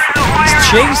 Wolf, he's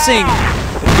chasing.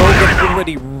 But Gogan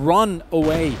already run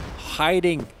away,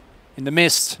 hiding in the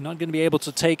mist. Not going to be able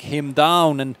to take him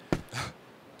down. And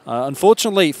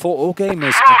unfortunately for all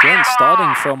gamers, again,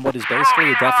 starting from what is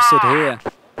basically a deficit here.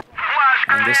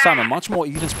 And this time a much more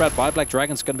even spread by Black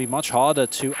Dragons, going to be much harder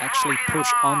to actually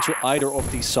push onto either of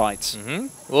these sites.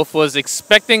 Wolf was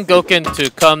expecting Goken to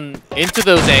come into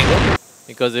those angles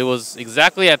because it was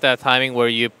exactly at that timing where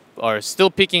you are still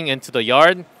peeking into the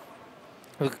yard.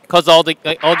 Because all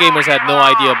gamers had no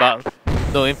idea about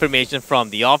no information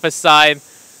from the office side,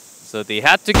 so they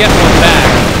had to get one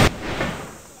back.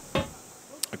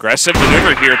 Aggressive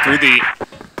maneuver here through the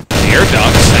air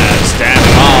ducts as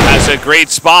Danimal has a great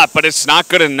spot, but it's not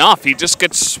good enough. He just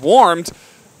gets swarmed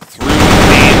through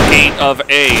the gate of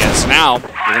A, as now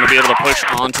they're going to be able to push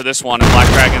onto this one. And Black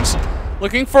Dragons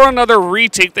looking for another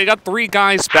retake. They got 3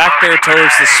 guys back there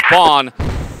towards the spawn,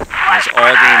 as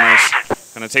all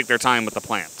gamers going to take their time with the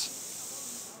plant.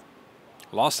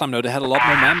 Last time, though, they had a lot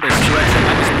more members. 2 extra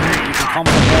members meaning you can come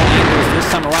from more angles.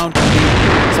 This time around can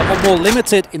be somewhat more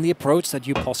limited in the approach that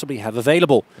you possibly have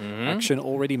available. Action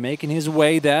already making his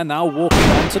way there. Now walking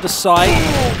onto the side.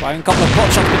 Firing a couple of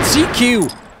pot shots, but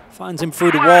ZQ finds him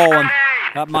through the wall, and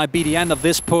that might be the end of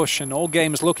this push. And all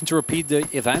gamers looking to repeat the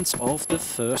events of the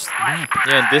first map.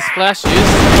 Yeah, and this flash is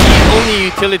the only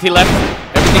utility left.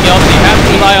 Everything else, they have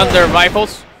to rely on their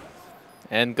rifles.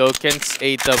 And Goken's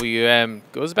AWM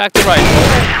goes back to rifle,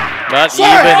 but even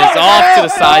is off to the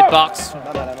side box.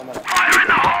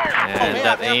 And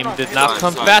that aim did not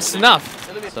come fast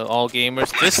enough. So all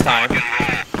gamers this time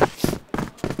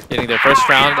getting their first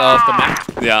round of the match.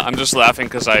 Yeah, I'm just laughing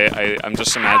because I'm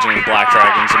just imagining Black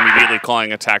Dragons immediately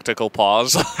calling a tactical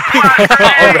pause.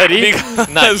 Already?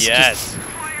 Not yet.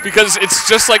 Because it's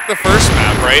just like the first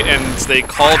map, right? And they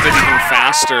called it even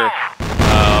faster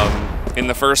in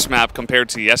the first map compared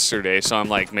to yesterday. So I'm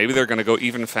like, maybe they're going to go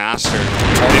even faster.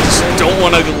 They just don't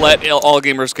want to let all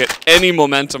gamers get any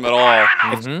momentum at all.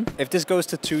 If this goes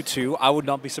to 2-2, I would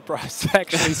not be surprised to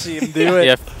actually see him do it.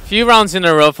 Yeah, a few rounds in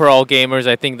a row for all gamers.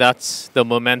 I think that's the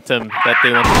momentum that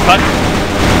they want to cut.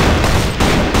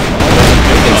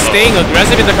 Staying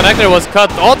aggressive in the connector was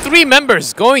cut. All 3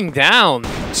 members going down.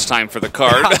 It's time for the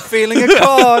card. I'm feeling a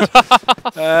card.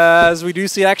 As we do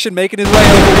see action making his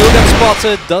way over. Will get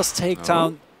spotted. Does take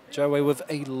down Joey with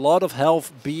a lot of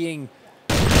health being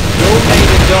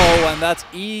donated though. And that's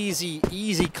easy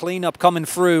cleanup coming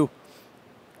through.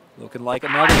 Looking like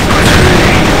another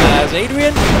as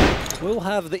Adrian will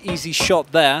have the easy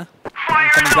shot there.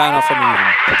 And coming down off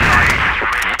uneven.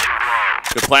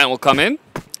 Good plant will come in.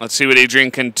 Let's see what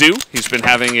Adrian can do. He's been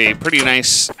having a pretty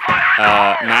nice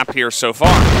map here so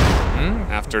far,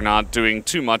 after not doing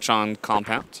too much on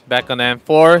Compound. Back on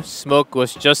M4, smoke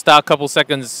was just out a couple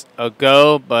seconds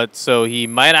ago, but so he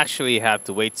might actually have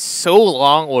to wait so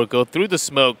long or go through the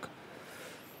smoke.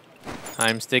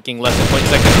 Time's taking less than 20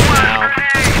 seconds now.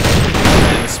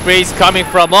 And the spray's coming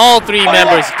from all 3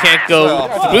 members. Can't go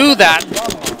through that.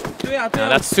 Now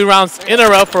that's 2 rounds in a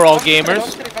row for all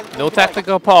gamers. No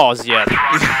tactical pause yet.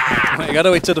 You gotta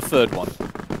wait till the 3rd one.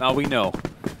 Now we know.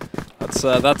 That's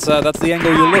the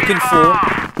angle you're looking for,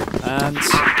 and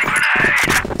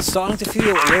it's starting to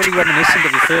feel really reminiscent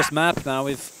of the first map now.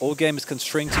 If all gamers can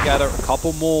string together a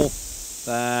couple more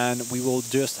then we will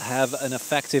just have an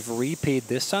effective repeat.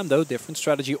 This time, though, different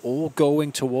strategy, all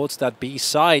going towards that B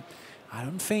side. I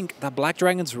don't think that Black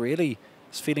Dragons really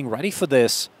is feeling ready for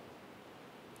this.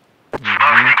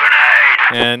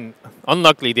 And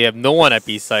unluckily, they have no one at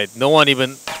B side. No one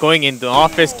even going into the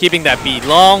office, keeping that B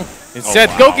long. Instead,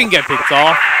 Goken get picked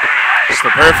off. It's the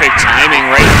perfect timing,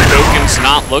 right? Goken's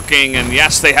not looking, and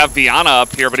yes, they have Viana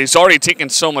up here, but he's already taken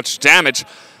so much damage.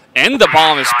 And the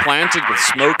bomb is planted with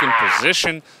smoke in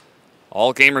position.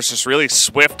 All gamers just really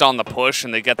swift on the push,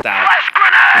 and they get that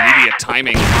immediate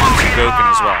timing onto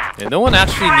Goken as well. And no one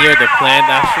actually near the plant,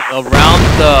 actually around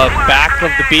the back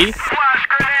of the B.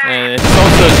 And it's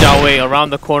also Jiawei around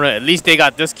the corner. At least they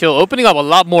got this kill, opening up a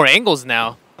lot more angles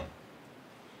now.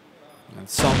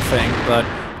 That's something, but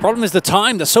problem is the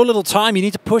time. There's so little time. You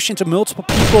need to push into multiple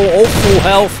people, all full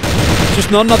health.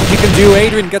 Just not enough that you can do.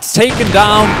 Adrian gets taken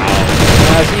down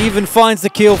as Even finds the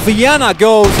kill. Viana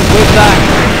goes, and with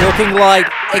that, looking like,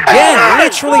 again,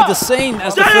 literally the same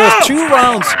as the first 2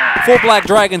 rounds for Black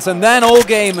Dragons, and then all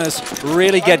gamers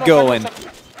really get going.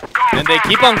 And they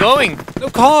keep on going. No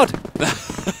card.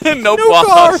 no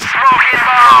card.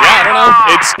 Yeah, I don't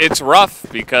know. It's rough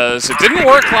because it didn't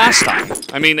work last time.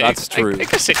 I mean, that's true. I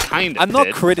guess it kind of I'm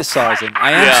not criticizing.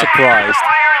 I am surprised.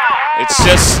 It's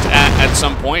just at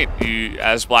some point, you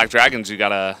as Black Dragons, you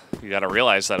gotta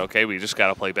realize that okay, we just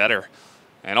gotta play better.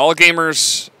 And all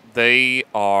gamers, they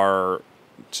are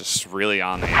just really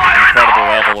on an incredible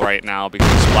level right now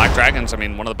because Black Dragons, I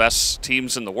mean, one of the best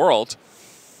teams in the world.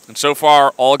 And so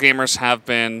far, all gamers have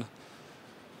been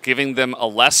giving them a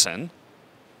lesson,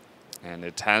 and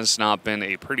it has not been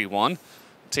a pretty one.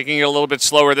 Taking it a little bit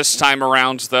slower this time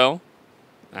around, though,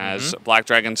 as Black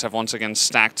Dragons have once again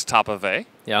stacked top of A.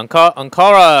 Yeah,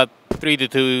 Ankara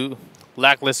 3-2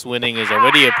 Blacklist winning is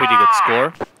already a pretty good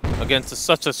score against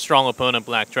such a strong opponent,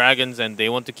 Black Dragons, and they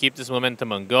want to keep this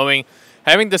momentum on going.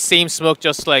 Having the same smoke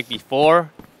just like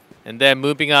before, and then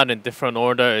moving out in different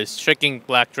order is tricking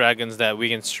Black Dragons that we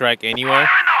can strike anywhere.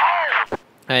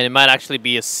 And it might actually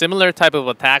be a similar type of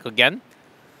attack again.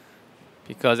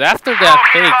 Because after that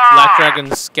fake, Black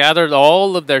Dragons gathered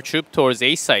all of their troop towards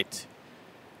A site.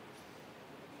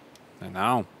 And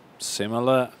now,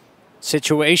 similar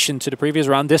situation to the previous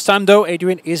round. This time, though,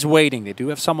 Adrian is waiting. They do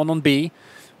have someone on B,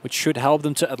 which should help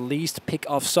them to at least pick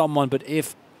off someone. But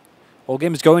if all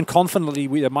games go in confidently,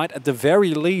 we might at the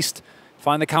very least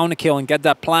find the counter kill and get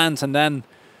that plant, and then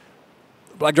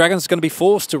Black Dragons is going to be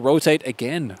forced to rotate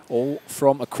again, all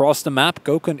from across the map.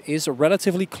 Goken is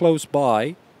relatively close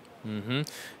by.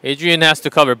 Adrian has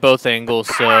to cover both angles,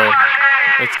 so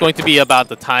it's going to be about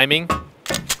the timing.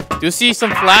 Do you see some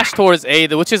flash towards A,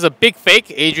 which is a big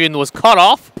fake. Adrian was cut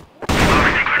off. He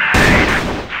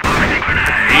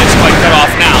is quite cut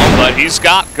off now, but he's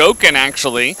got Goken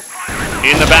actually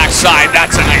in the backside.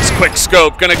 That's a nice quick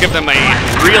scope. Going to give them a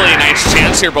really nice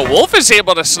chance here, but Wolf is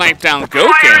able to snipe down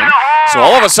Goken. So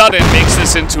all of a sudden makes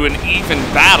this into an even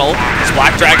battle. As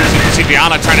Black Dragons, you can see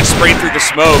Viana trying to spray through the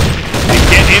smoke. They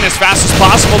get in as fast as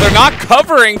possible. They're not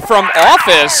covering from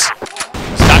office.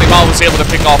 Stanimal was able to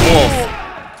pick off Wolf.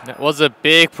 That was a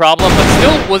big problem, but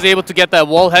still was able to get that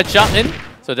wall headshot in.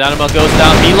 So Danimal goes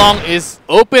down. B-Long is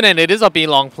open, and it is a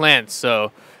B-Long plant.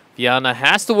 So Viana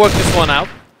has to work this one out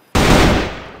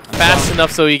fast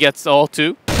enough so he gets all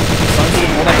 2.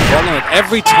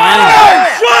 Every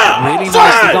time, really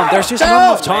nicely done. There's just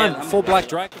not enough time for Black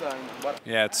Dragon.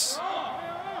 Yeah, it's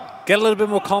get a little bit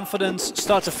more confidence,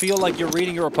 start to feel like you're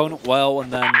reading your opponent well,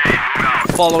 and then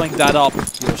following that up,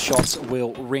 your shots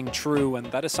will ring true, and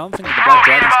that is something that the Black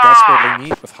Dragons desperately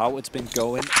need with how it's been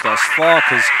going thus far,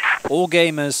 because all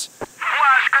gamers,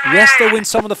 yes, they win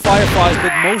some of the firefights,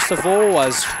 but most of all,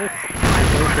 as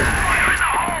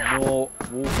more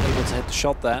Wolf able to hit the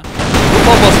shot there. Wolf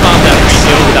almost found that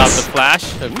kill without the flash.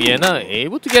 Viana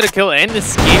able to get a kill and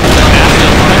escape with the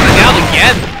massive out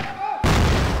again.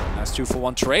 That's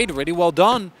 2-for-1 trade, really well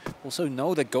done. Also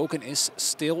know that Goken is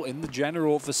still in the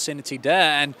general vicinity there,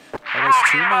 and there's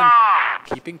 2 men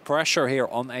keeping pressure here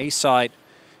on A side.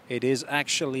 It is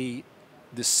actually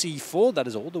the C4 that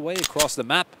is all the way across the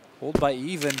map, hold by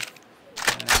Even,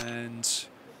 and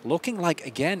looking like,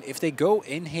 again, if they go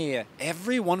in here,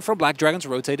 everyone from Black Dragons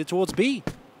rotated towards B.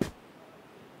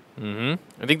 I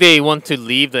think they want to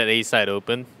leave that A side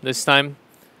open this time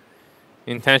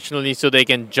intentionally so they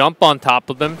can jump on top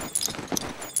of them.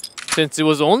 Since it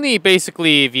was only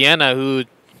basically Viana who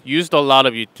used a lot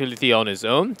of utility on his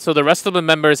own, so the rest of the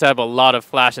members have a lot of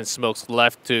flash and smokes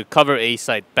left to cover A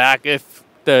site back if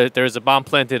there's a bomb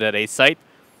planted at A site.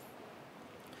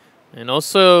 And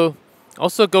also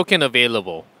Goken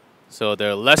available, so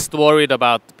they're less worried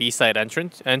about B side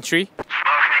entry.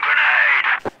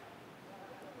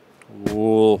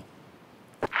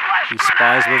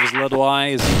 Eyes with his little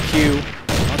eye, ZQ.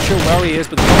 Not sure where he is,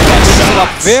 but the picks it up.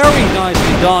 Very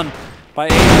nicely done by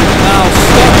Adrian. Now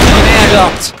stuck in an air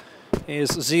duct is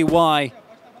ZY.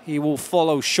 He will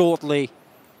follow shortly.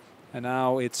 And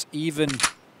now it's even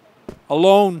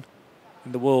alone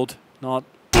in the world. Not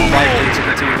likely to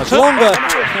continue much longer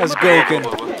as Goken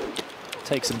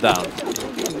takes him down.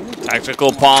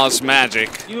 Tactical pause magic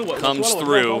comes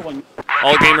through.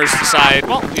 All gamers decide,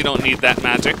 well, you don't need that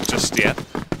magic just yet.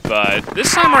 But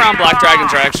this time around, Black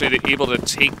Dragons are actually able to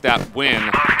take that win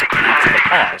after the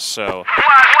pause. So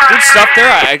good stuff there.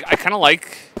 I kind of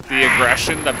like the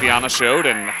aggression that Biana showed.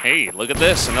 And hey, look at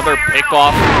this. Another pick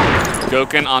off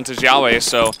Goken onto Jiaowei.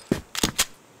 So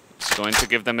it's going to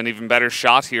give them an even better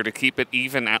shot here to keep it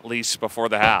even at least before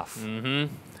the half.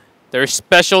 Their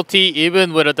specialty,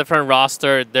 even with a different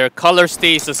roster, their color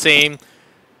stays the same.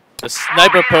 The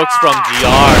sniper pokes from GR.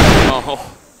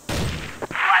 Oh.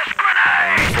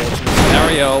 Unfortunate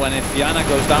scenario, and if Biana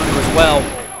goes down here as well,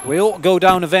 will go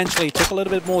down eventually. Took a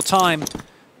little bit more time.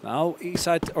 Now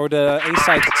E-side, or the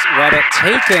A-side rather,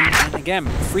 taken. And again,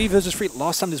 3 versus 3.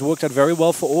 Last time this worked out very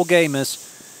well for all gamers.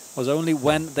 Was only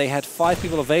when they had 5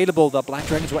 people available that Black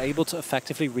Dragons were able to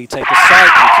effectively retake the site.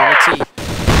 Utility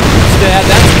there,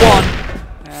 that's one.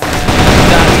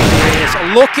 And that is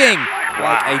looking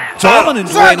like a dominant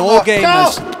win, all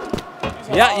gamers.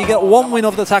 Yeah, you get 1 win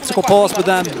of the tactical pause, but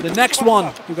then the next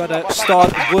one, you gotta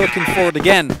start working for it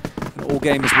again. And all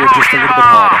gamers work just a little bit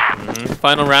harder.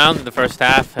 Final round in the first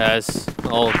half has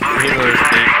all gamers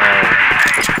being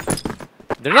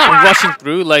they're not rushing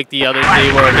through like the other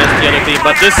they were against the other team,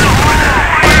 but this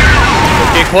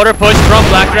okay, quarter push from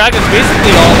Black Dragons,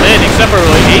 basically all in except for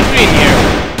Adrian here.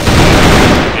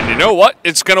 And you know what?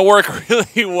 It's going to work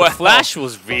really well. The flash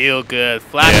was real good.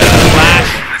 Flash.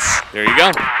 There you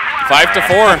go. 5 to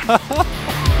 4.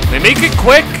 They make it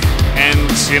quick, and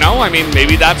you know, I mean,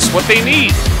 maybe that's what they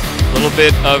need. A little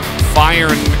bit of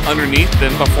fire underneath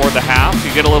them before the half.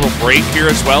 You get a little break here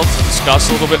as well to discuss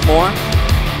a little bit more.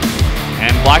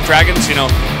 And Black Dragons, you know,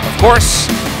 of course,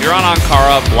 you're on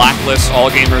Ankara, Blacklist, all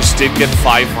gamers did get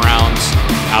 5 rounds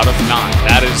out of 9.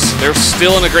 That is, they're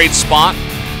still in a great spot.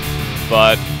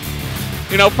 But,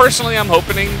 you know, personally, I'm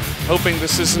hoping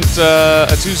this isn't a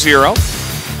 2-0.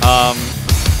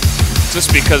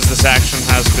 Just because this action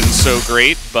has been so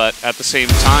great, but at the same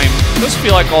time, it does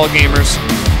feel like all gamers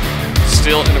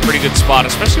still in a pretty good spot,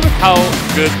 especially with how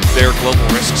good their global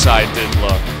risk side did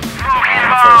look on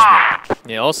the first map.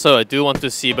 Yeah, also, I do want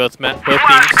to see both teams on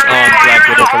Black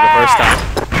Widow for the first time.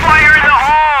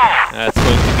 That's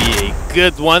going to be a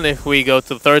good one if we go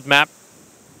to the 3rd map.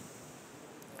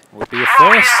 Would be a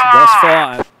first thus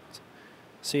far at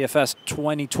CFS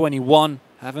 2021.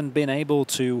 Haven't been able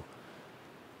to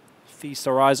feast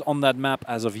our eyes on that map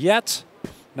as of yet.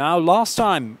 Now, last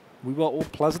time, we were all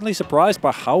pleasantly surprised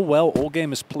by how well all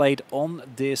gamers played on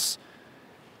this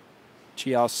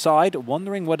GR side.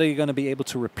 Wondering whether you're going to be able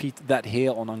to repeat that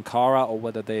here on Ankara, or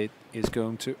whether they is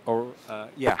going to, or Ankara,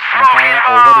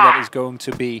 or whether that is going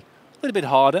to be a little bit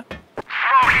harder.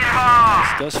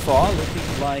 Thus far,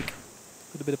 looking like a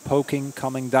little bit of poking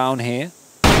coming down here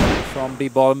from B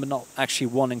bottom, but not actually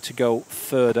wanting to go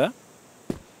further.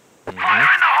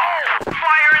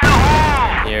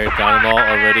 Here, Dynamo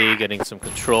already getting some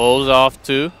controls off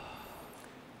to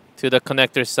the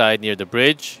connector side near the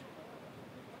bridge.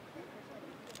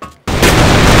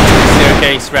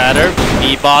 Staircase rather,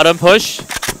 B bottom push.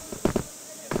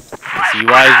 CY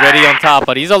is ready on top,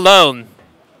 but he's alone.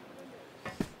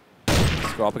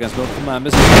 Let's go up against both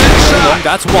members.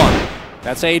 That's one.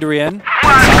 That's Adrian.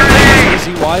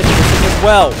 CY is missing as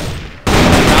well.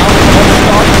 Now it's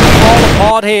starting to fall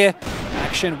apart here.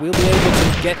 Action will be able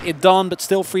to get it done, but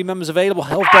still 3 members available.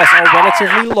 Health bars are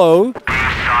relatively low.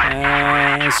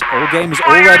 As all gamers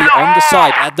already on the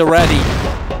side, at the ready.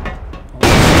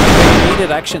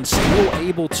 Needed action, still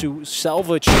able to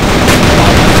salvage the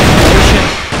situation.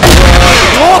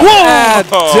 Look at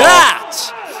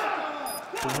that!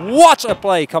 What a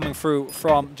play coming through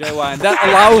from JY, and that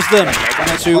allows them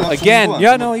to, again,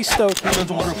 yeah, no, he's stoked.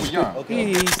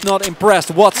 He's not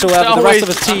impressed whatsoever. The rest of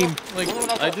his team. Like,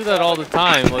 I do that all the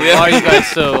time. Like, why are you guys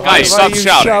so Guys, stop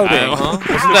shouting.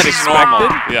 Isn't that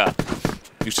expected? Yeah.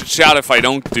 You should shout if I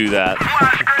don't do that.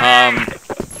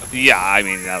 Yeah, I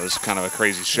mean, that was kind of a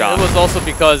crazy shot. It was also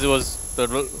because it was the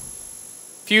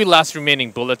few last remaining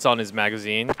bullets on his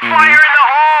magazine.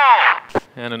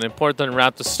 And an important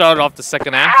round to start off the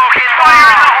second half.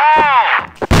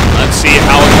 Let's see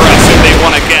how aggressive they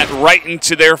want to get right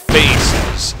into their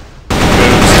faces.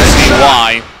 Goes to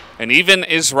CY, and even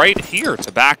is right here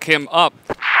to back him up.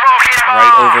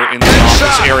 right over in the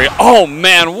office area. Oh,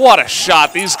 man, what a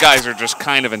shot. These guys are just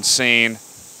kind of insane.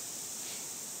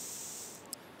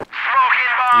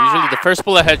 Usually the first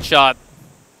bullet headshot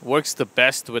works the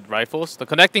best with rifles. The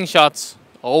connecting shots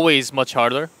always much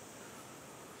harder.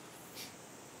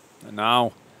 And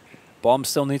now, bomb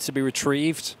still needs to be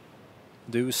retrieved.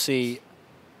 Do see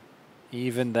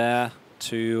even there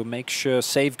to make sure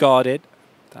safeguard it.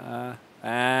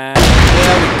 And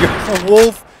there we go.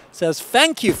 Wolf says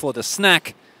thank you for the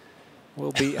snack.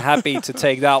 We'll be happy to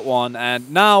take that one.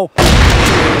 And now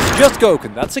it's just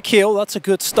Goken. That's a kill. That's a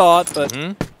good start, but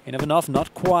enough,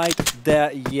 not quite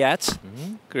there yet.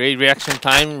 Great reaction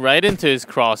time right into his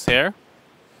crosshair.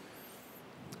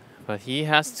 But he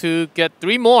has to get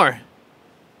 3 more.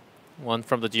 One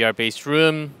from the GR-based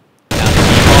room, down to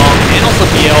B-bomb, and also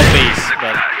BL base.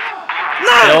 But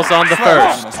kills on the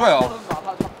first.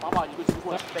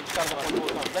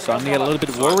 Starting to get a little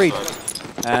bit worried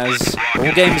as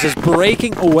All Games is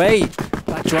breaking away.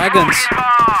 Black Dragons. I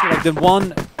feel like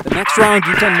the next round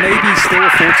you can maybe still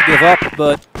afford to give up,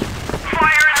 but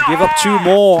to give up 2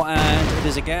 more, and it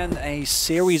is again a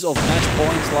series of match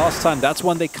points. Last time, that's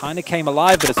when they kind of came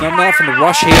alive, but it's not enough, and the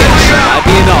rush here might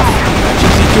be enough.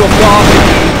 Catching CQ off guard,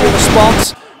 the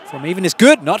response from Even is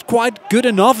good, not quite good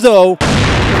enough though.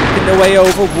 Making their way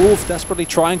over, Wolf desperately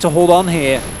trying to hold on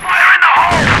here.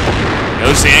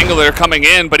 Knows the angle they're coming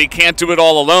in, but he can't do it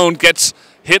all alone. Gets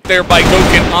hit there by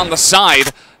Goken on the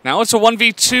side. Now it's a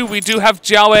 1v2. We do have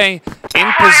Jiaowei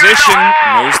in position.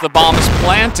 Knows the bomb is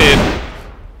planted.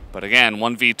 But again,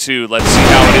 1v2. Let's see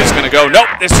how it is going to go. Nope,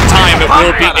 this time it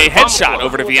will be a headshot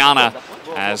over to Viana,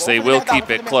 as they will keep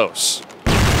it close.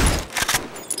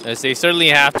 As they certainly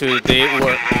have to.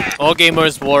 All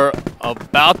Gamers were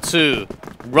about to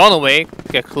run away,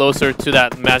 get closer to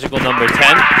that magical number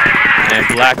 10. And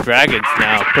Black Dragons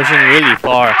now pushing really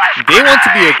far. They want to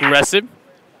be aggressive,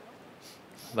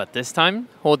 but this time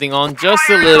holding on just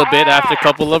a little bit after a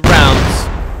couple of rounds.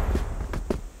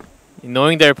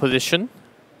 Knowing their position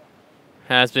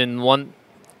has been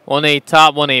 1A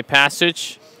top, 1A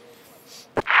passage.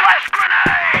 Come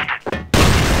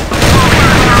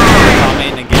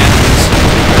in again.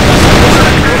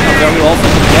 Very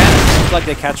often again. Seems like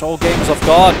they catch All Games off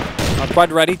guard. Not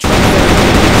quite ready.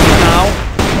 Now.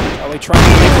 Are we trying to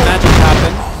make the magic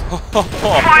happen?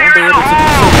 Won't be able to do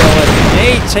so well.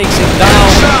 Nate takes him down.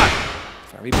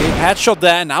 Very big headshot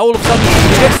there. Now all of a sudden he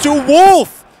gets to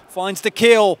Wolf. Finds the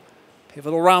kill.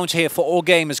 Pivotal round here for All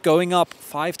Gamers, going up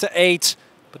 5-8.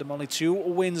 But I'm only 2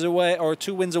 wins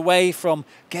away from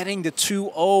getting the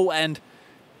 2-0. And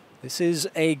this is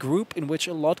a group in which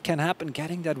a lot can happen.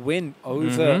 Getting that win over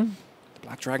the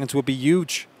Black Dragons will be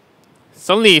huge. It's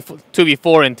only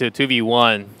 2v4 into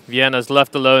 2v1. Vienna's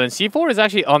left alone, and C4 is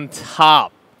actually on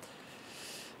top.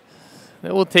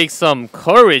 It will take some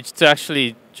courage to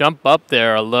actually jump up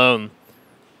there alone.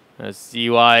 As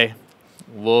ZY,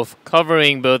 Wolf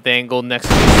covering both angle next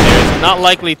to the stairs. Not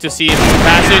likely to see him in the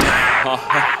passage.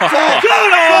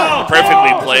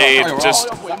 Perfectly played, just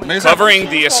covering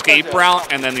the escape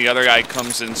route, and then the other guy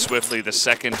comes in swiftly the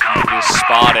second he is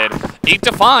spotted.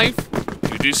 8-5.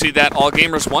 We do see that All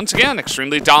Gamers once again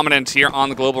extremely dominant here on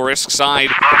the Global Risk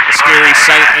side. A scary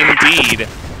sight indeed.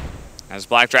 As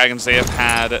Black Dragons, they have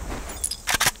had,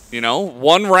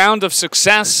 1 round of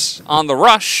success on the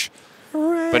rush.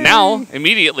 Hooray. But now,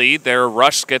 immediately, their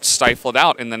rush gets stifled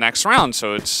out in the next round.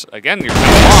 So it's, again, you're kind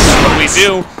of lost. What do we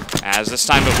do? As this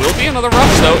time it will be another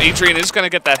rush, though. Adrian is going to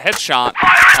get that headshot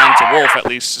onto Wolf, at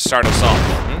least to start us off.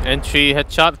 Entry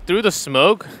headshot through the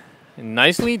smoke.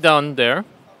 Nicely done there.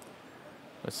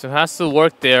 So has to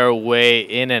work their way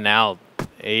in and out.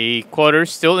 A quarter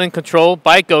still in control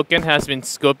by Goken, has been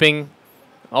scoping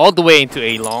all the way into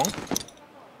A long.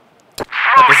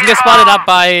 But doesn't get spotted out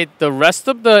by the rest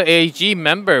of the AG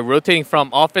member rotating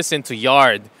from office into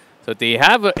yard. So they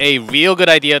have a real good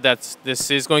idea that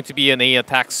this is going to be an A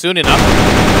attack soon enough.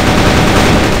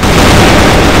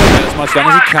 Get as much done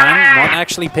as he can, not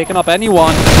actually picking up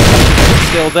anyone.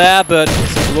 Still there, but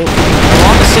this is looking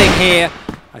promising here.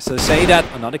 I say that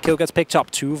another kill gets picked up,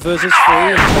 2 versus 3.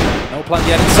 No plan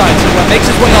yet inside. So makes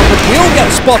his way up, but will get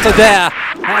spotted there.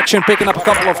 Action picking up a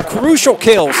couple of crucial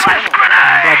kills.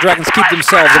 And Black Dragons keep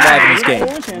themselves alive in this game.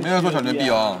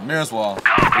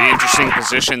 The interesting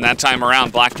position that time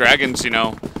around. Black Dragons,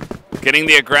 getting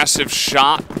the aggressive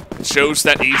shot shows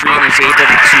that Adrian is able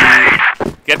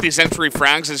to get these entry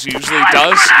frags as he usually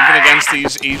does, even against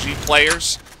these AG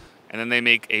players. And then they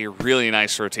make a really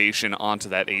nice rotation onto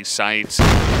that A site.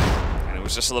 And it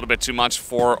was just a little bit too much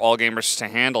for All Gamers to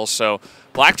handle. So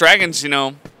Black Dragons,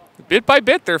 bit by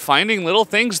bit, they're finding little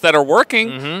things that are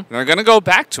working. And they're going to go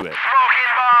back to it.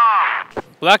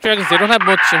 Black Dragons, they don't have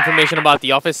much information about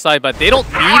the office side, but they don't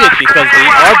need it because they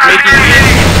are breaking in.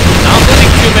 Not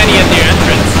losing too many at their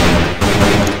entrance.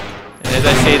 And as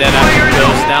I say that, after it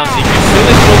goes down, so you can still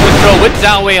throw with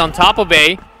Zhao on top of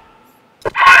A. Those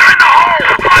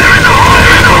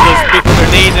big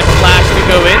grenades and flash to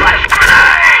go in.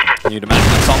 You'd imagine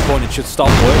at some point it should stop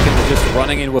working. They're just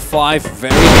running in with 5. Very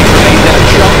big grenade there,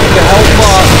 jumping the health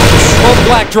bar of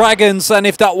Black Dragons. And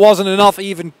if that wasn't enough,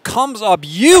 even comes up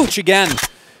huge again.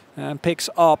 And picks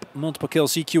up multiple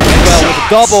kills. CQ as well with a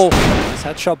double. Nice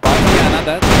headshot by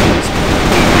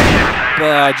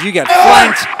but you get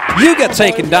flanked, you get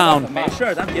taken down.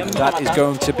 That is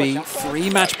going to be 3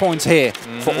 match points here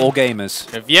for All Gamers.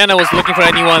 Vienna was looking for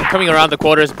anyone coming around the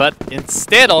quarters, but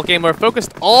instead All Gamer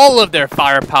focused all of their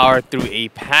firepower through a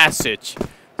passage.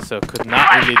 So could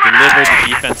not really deliver the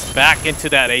defense back into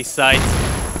that A site.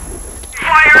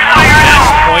 Match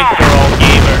point for All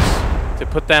Gamers to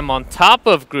put them on top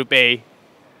of Group A.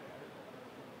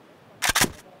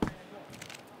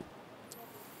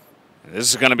 This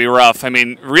is going to be rough. I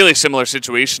mean, really similar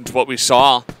situation to what we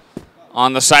saw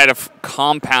on the side of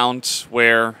Compound,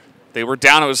 where they were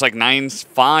down. It was like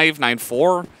 9-5,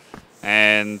 9-4,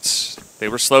 and they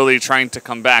were slowly trying to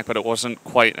come back, but it wasn't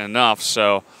quite enough.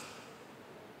 So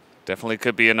definitely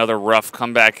could be another rough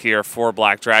comeback here for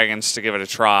Black Dragons to give it a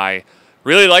try.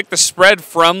 Really like the spread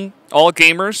from All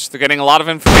Gamers. They're getting a lot of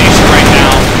information right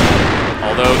now.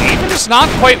 Although Even is not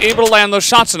quite able to land those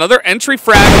shots. Another entry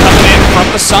frag coming in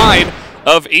from the side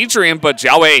of Adrian, but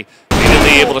Jiawei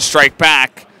immediately able to strike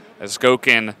back as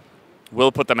Gokin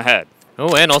will put them ahead.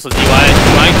 Oh, and also DY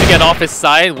trying to get off his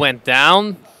side, went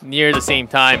down near the same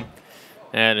time.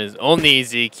 And is only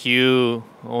ZQ,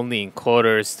 only in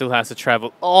quarters, still has to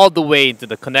travel all the way into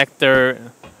the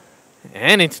connector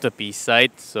and into the B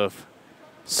site. So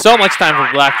much time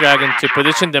for Black Dragon to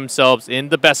position themselves in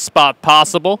the best spot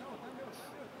possible.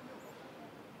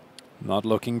 Not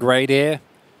looking great here.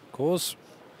 Of course,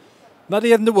 not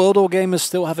the end of the world. All Gamers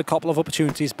still have a couple of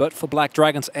opportunities, but for Black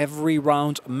Dragons, every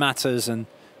round matters, and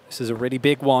this is a really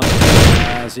big one.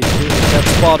 As he gets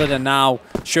spotted, and now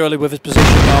Shirley with his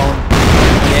position known,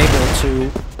 be able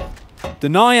to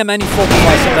deny him any form of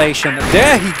isolation.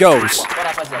 There he goes.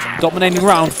 Dominating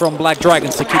round from Black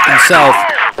Dragons to keep himself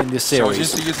in this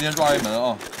series.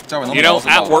 You know,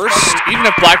 at worst, even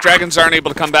if Black Dragons aren't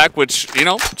able to come back, which, you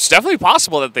know, it's definitely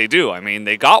possible that they do. I mean,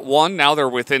 they got 1, now they're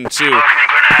within 2.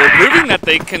 They're proving that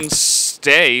they can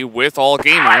stay with All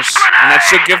Gamers, and that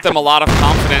should give them a lot of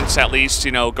confidence, at least,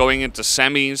 you know, going into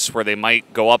semis where they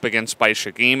might go up against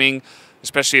Baisha Gaming,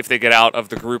 especially if they get out of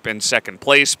the group in 2nd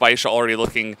place. Baisha already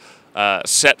looking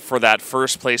set for that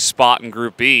 1st place spot in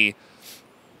Group B.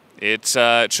 It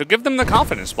should give them the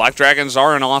confidence. Black Dragons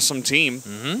are an awesome team,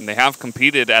 and they have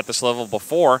competed at this level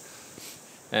before.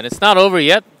 And it's not over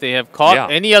yet. They have caught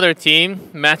any other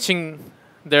team, matching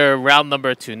their round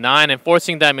number to 9 and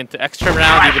forcing them into extra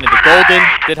round, even into Golden.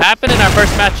 Did happen in our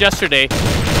first match yesterday.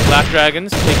 Black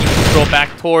Dragons taking control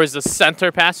back towards the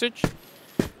center passage.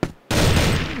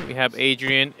 We have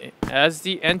Adrian as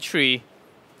the entry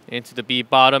into the B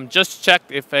bottom. Just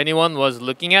checked if anyone was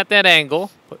looking at that angle,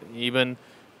 even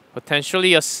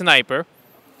potentially a sniper.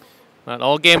 But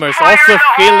All Gamers also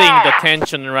feeling the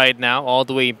tension right now, all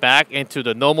the way back into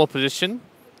the normal position.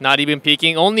 Not even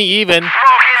peeking, only even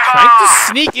trying to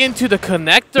sneak into the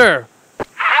connector.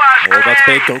 Oh, that's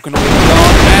big. Gokin over the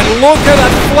gun. And look at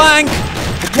that flank.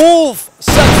 Wolf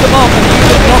sets them up and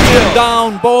knocks them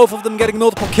down. Both of them getting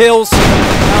multiple kills.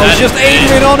 Now it's just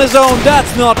Adrian on his own.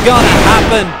 That's not gonna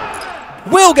happen.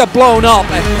 Will get blown up,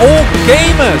 and All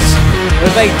Gamers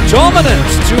with a dominant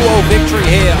 2-0 victory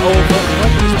here over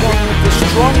what is one of the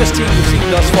strongest teams we've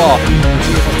seen thus far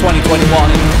of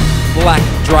 2021 in Black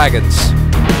Dragons.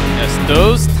 Yes,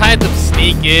 those types of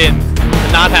sneak in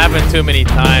did not happen too many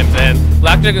times, and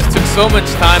Black Dragons took so much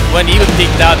time when even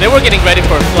peeked out. They were getting ready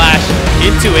for a flash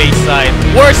into A side.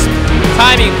 Worst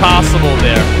timing possible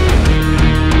there.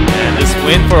 And this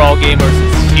win for All Gamers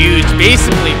is huge.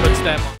 Basically puts them